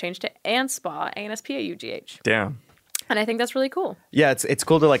 So then it changed to Anspaugh, Anspauch. Damn. And I think that's really cool. Yeah, it's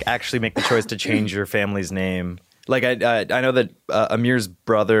cool to like actually make the choice to change your family's name. Like I know that Amir's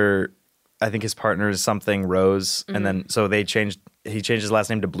brother, I think his partner is something Rose, and then so he changed his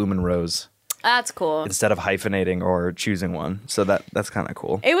last name to Bloomin' Rose. That's cool. Instead of hyphenating or choosing one. So that's kind of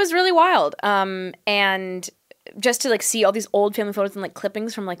cool. It was really wild. And just to like see all these old family photos and like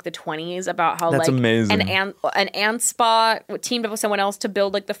clippings from like the 20s about how that's like amazing. an Anspaugh teamed up with someone else to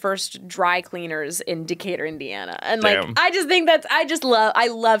build like the first dry cleaners in Decatur, Indiana. And like Damn. I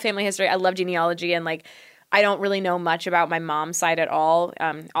love family history. I love genealogy, and like I don't really know much about my mom's side at all.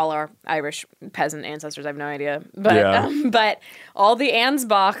 All our Irish peasant ancestors, I have no idea. But but all the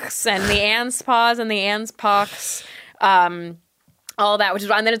Ansbachs and the Anspaughs and the Anspachs, all that, which is,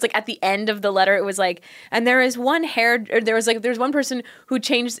 and then it's like at the end of the letter, it was like, and there's one person who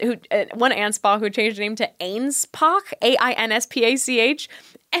changed, one Anspaugh who changed the name to Ainspach, Ainspach.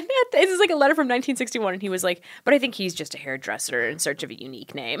 And this is like a letter from 1961, and he was like, but I think he's just a hairdresser in search of a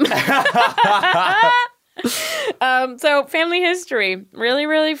unique name. So family history, really,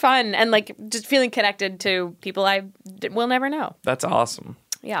 really fun, and like just feeling connected to people I will never know. That's awesome.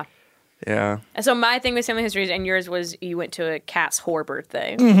 Yeah. Yeah. And so my thing with family histories, and yours was you went to a cat's whore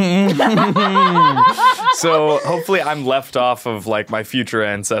birthday. So hopefully I'm left off of like my future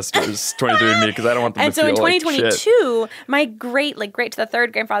ancestors, 23andMe, because I don't want them and to so feel in like 2022, my great to the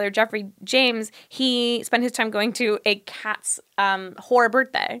third grandfather, Jeffrey James, he spent his time going to a cat's whore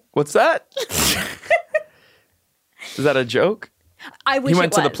birthday. What's that? Is that a joke? I wish he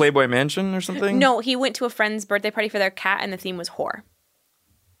went it to the was. Playboy Mansion or something? No, he went to a friend's birthday party for their cat, and the theme was whore.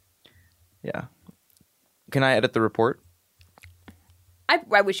 Yeah. Can I edit the report?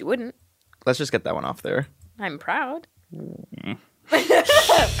 I wish you wouldn't. Let's just get that one off there. I'm proud. All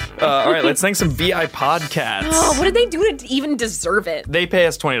right, let's thank some VI Podcasts. Oh, what did they do to even deserve it? They pay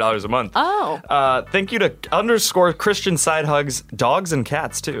us $20 a month. Oh. Thank you to _ Christian Side Hugs, dogs and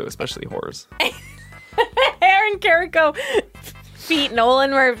cats too, especially whores. Aaron Carrico, Feet,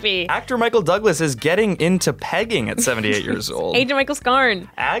 Nolan Murphy. Actor Michael Douglas is getting into pegging at 78 years old. Agent Michael Scarn.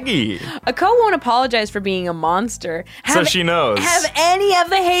 Aggie. A co won't apologize for being a monster. So she knows. Have any of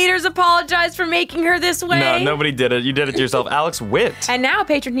the haters apologized for making her this way? No, nobody did it. You did it to yourself. Alex Witt. And now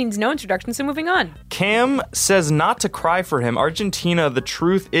patron needs no introduction, so moving on. Cam says not to cry for him. Argentina, the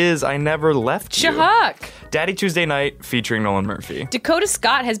truth is I never left you. Shahak. Daddy Tuesday Night featuring Nolan Murphy. Dakota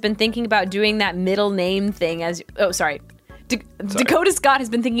Scott has been thinking about doing that middle name thing as... Oh, sorry. Dakota Scott has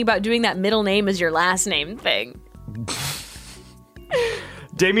been thinking about doing that middle name as your last name thing.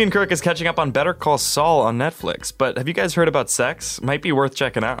 Damian Kirk is catching up on Better Call Saul on Netflix, but have you guys heard about sex? Might be worth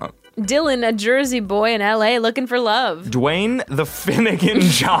checking out. Dylan, a Jersey boy in LA looking for love. Dwayne the Finnegan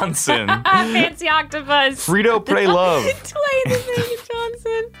Johnson. Fancy octopus. Frito Pray Love. Dwayne the Finnegan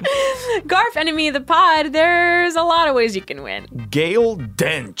Johnson. Garf, enemy of the pod. There's a lot of ways you can win. Gail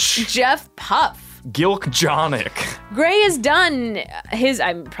Dench. Jeff Puff. Gilk Jonick. Gray has done his,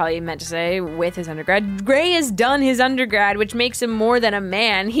 I probably meant to say with his undergrad. Gray has done his undergrad, which makes him more than a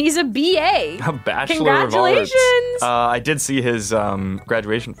man. He's a BA. A Bachelor Congratulations. of Arts. I did see his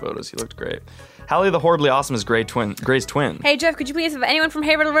graduation photos. He looked great. Hallie the Horribly Awesome is Gray's twin. Hey, Jeff, could you please have anyone from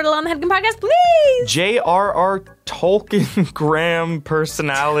Hey Riddle Riddle on the Headgum Podcast, please? J.R.R. Tolkien Graham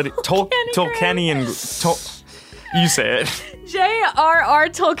personality. Tolkienian. You say it. J.R.R.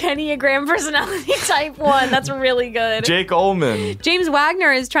 Tolkieniagram personality type 1. That's really good. Jake Ullman. James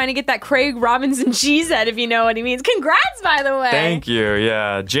Wagner is trying to get that Craig Robinson cheesehead, if you know what he means. Congrats, by the way. Thank you,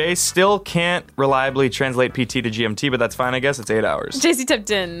 yeah. Jay still can't reliably translate PT to GMT, but that's fine, I guess. It's 8 hours. JC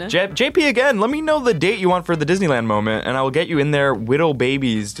Tipton. JP again, let me know the date you want for the Disneyland moment, and I will get you in there. Widow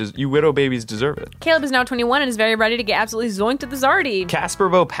babies. You widow babies deserve it. Caleb is now 21 and is very ready to get absolutely zoinked at the Zardy. Casper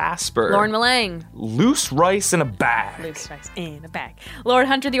Bo Pasper. Lauren Malang. Loose rice in a bag. Loose rice in a bag. Lord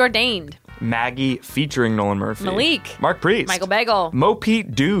Hunter the Ordained. Maggie featuring Nolan Murphy. Malik. Mark Priest. Michael Bagel. Mo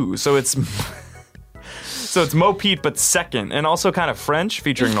Pete Do. So it's Mo Pete but second, and also kind of French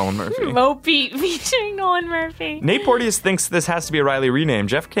featuring Nolan Murphy. Mo Pete featuring Nolan Murphy. Nate Porteous thinks this has to be a Riley rename.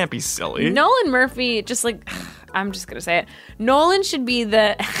 Jeff can't be silly. Nolan Murphy, just like, I'm just gonna say it. Nolan should be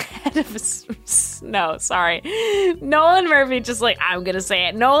the head of no, sorry. Nolan Murphy, just like, I'm gonna say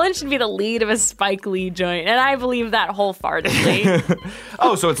it. Nolan should be the lead of a Spike Lee joint, and I believe that wholeheartedly.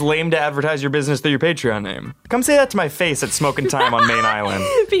 Oh, so it's lame to advertise your business through your Patreon name. Come say that to my face at Smokin' Time on Main Island.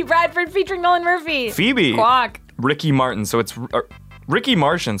 Pete Bradford featuring Nolan Murphy. Phoebe. Quack. Ricky Martin, so it's... Ricky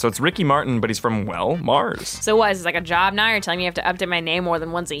Martian, so it's Ricky Martin, but he's from, well, Mars. So what, is this like a job now? You're telling me you have to update my name more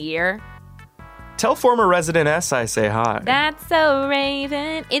than once a year? Tell former resident S I say hi. That's so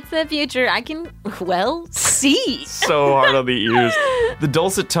Raven. It's the future. I can, well, see. So hard on the ears. The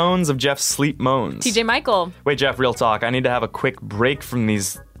dulcet tones of Jeff's sleep moans. TJ Michael. Wait, Jeff, real talk. I need to have a quick break from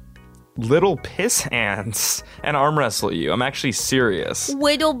these little piss hands and arm wrestle you. I'm actually serious.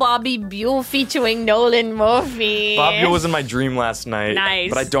 Whittle Bobby Buell featuring Nolan Murphy. Bob Buell was in my dream last night. Nice.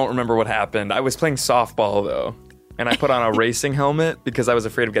 But I don't remember what happened. I was playing softball, though. And I put on a racing helmet because I was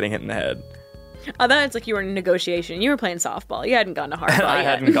afraid of getting hit in the head. Oh, then it's like you were in a negotiation. You were playing softball. You hadn't gone to hardball I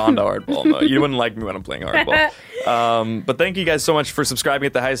hadn't gone to hardball, no. You wouldn't like me when I'm playing hardball. But thank you guys so much for subscribing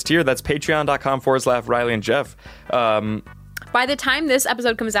at the highest tier. That's patreon.com/Riley and Jeff. By the time this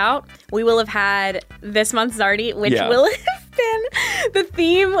episode comes out, we will have had this month's Zardy, which will have been, the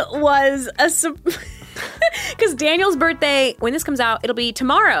theme was because Daniel's birthday, when this comes out, it'll be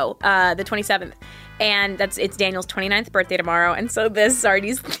tomorrow, the 27th. And it's Daniel's 29th birthday tomorrow. And so this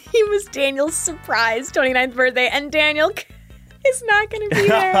Zardy's theme was Daniel's surprise 29th birthday. And Daniel is not going to be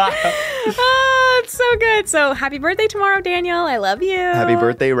there. Oh, it's so good. So happy birthday tomorrow, Daniel. I love you. Happy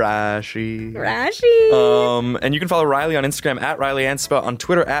birthday, Rashi. And you can follow Riley on Instagram at Riley Anspa, on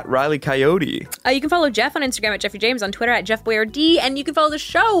Twitter at Riley Coyote. You can follow Jeff on Instagram at Jeffrey James, on Twitter at Jeff BoyerD, and you can follow the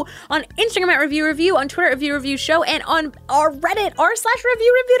show on Instagram at Review Review, on Twitter at Review Review Show, and on our Reddit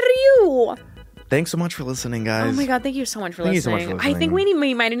r/Review. Thanks so much for listening, guys. Oh my God, thank you so much for Thank listening. you so much for listening. I think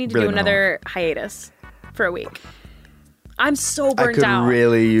we might need to do another hiatus for a week. I'm so burnt out.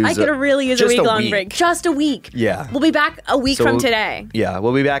 I could really use a week-long break. Just a week. Yeah. We'll be back a week from today. Yeah,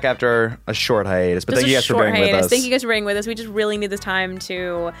 we'll be back after a short hiatus. But Just thank you guys for bearing with us. Thank you guys for bearing with us. We just really need this time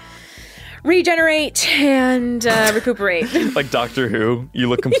to regenerate and recuperate. Like Doctor Who, you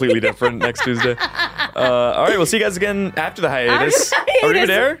look completely different next Tuesday. All right, we'll see you guys again after the hiatus.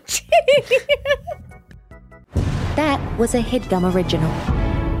 Arrivederci. That was a HeadGum original.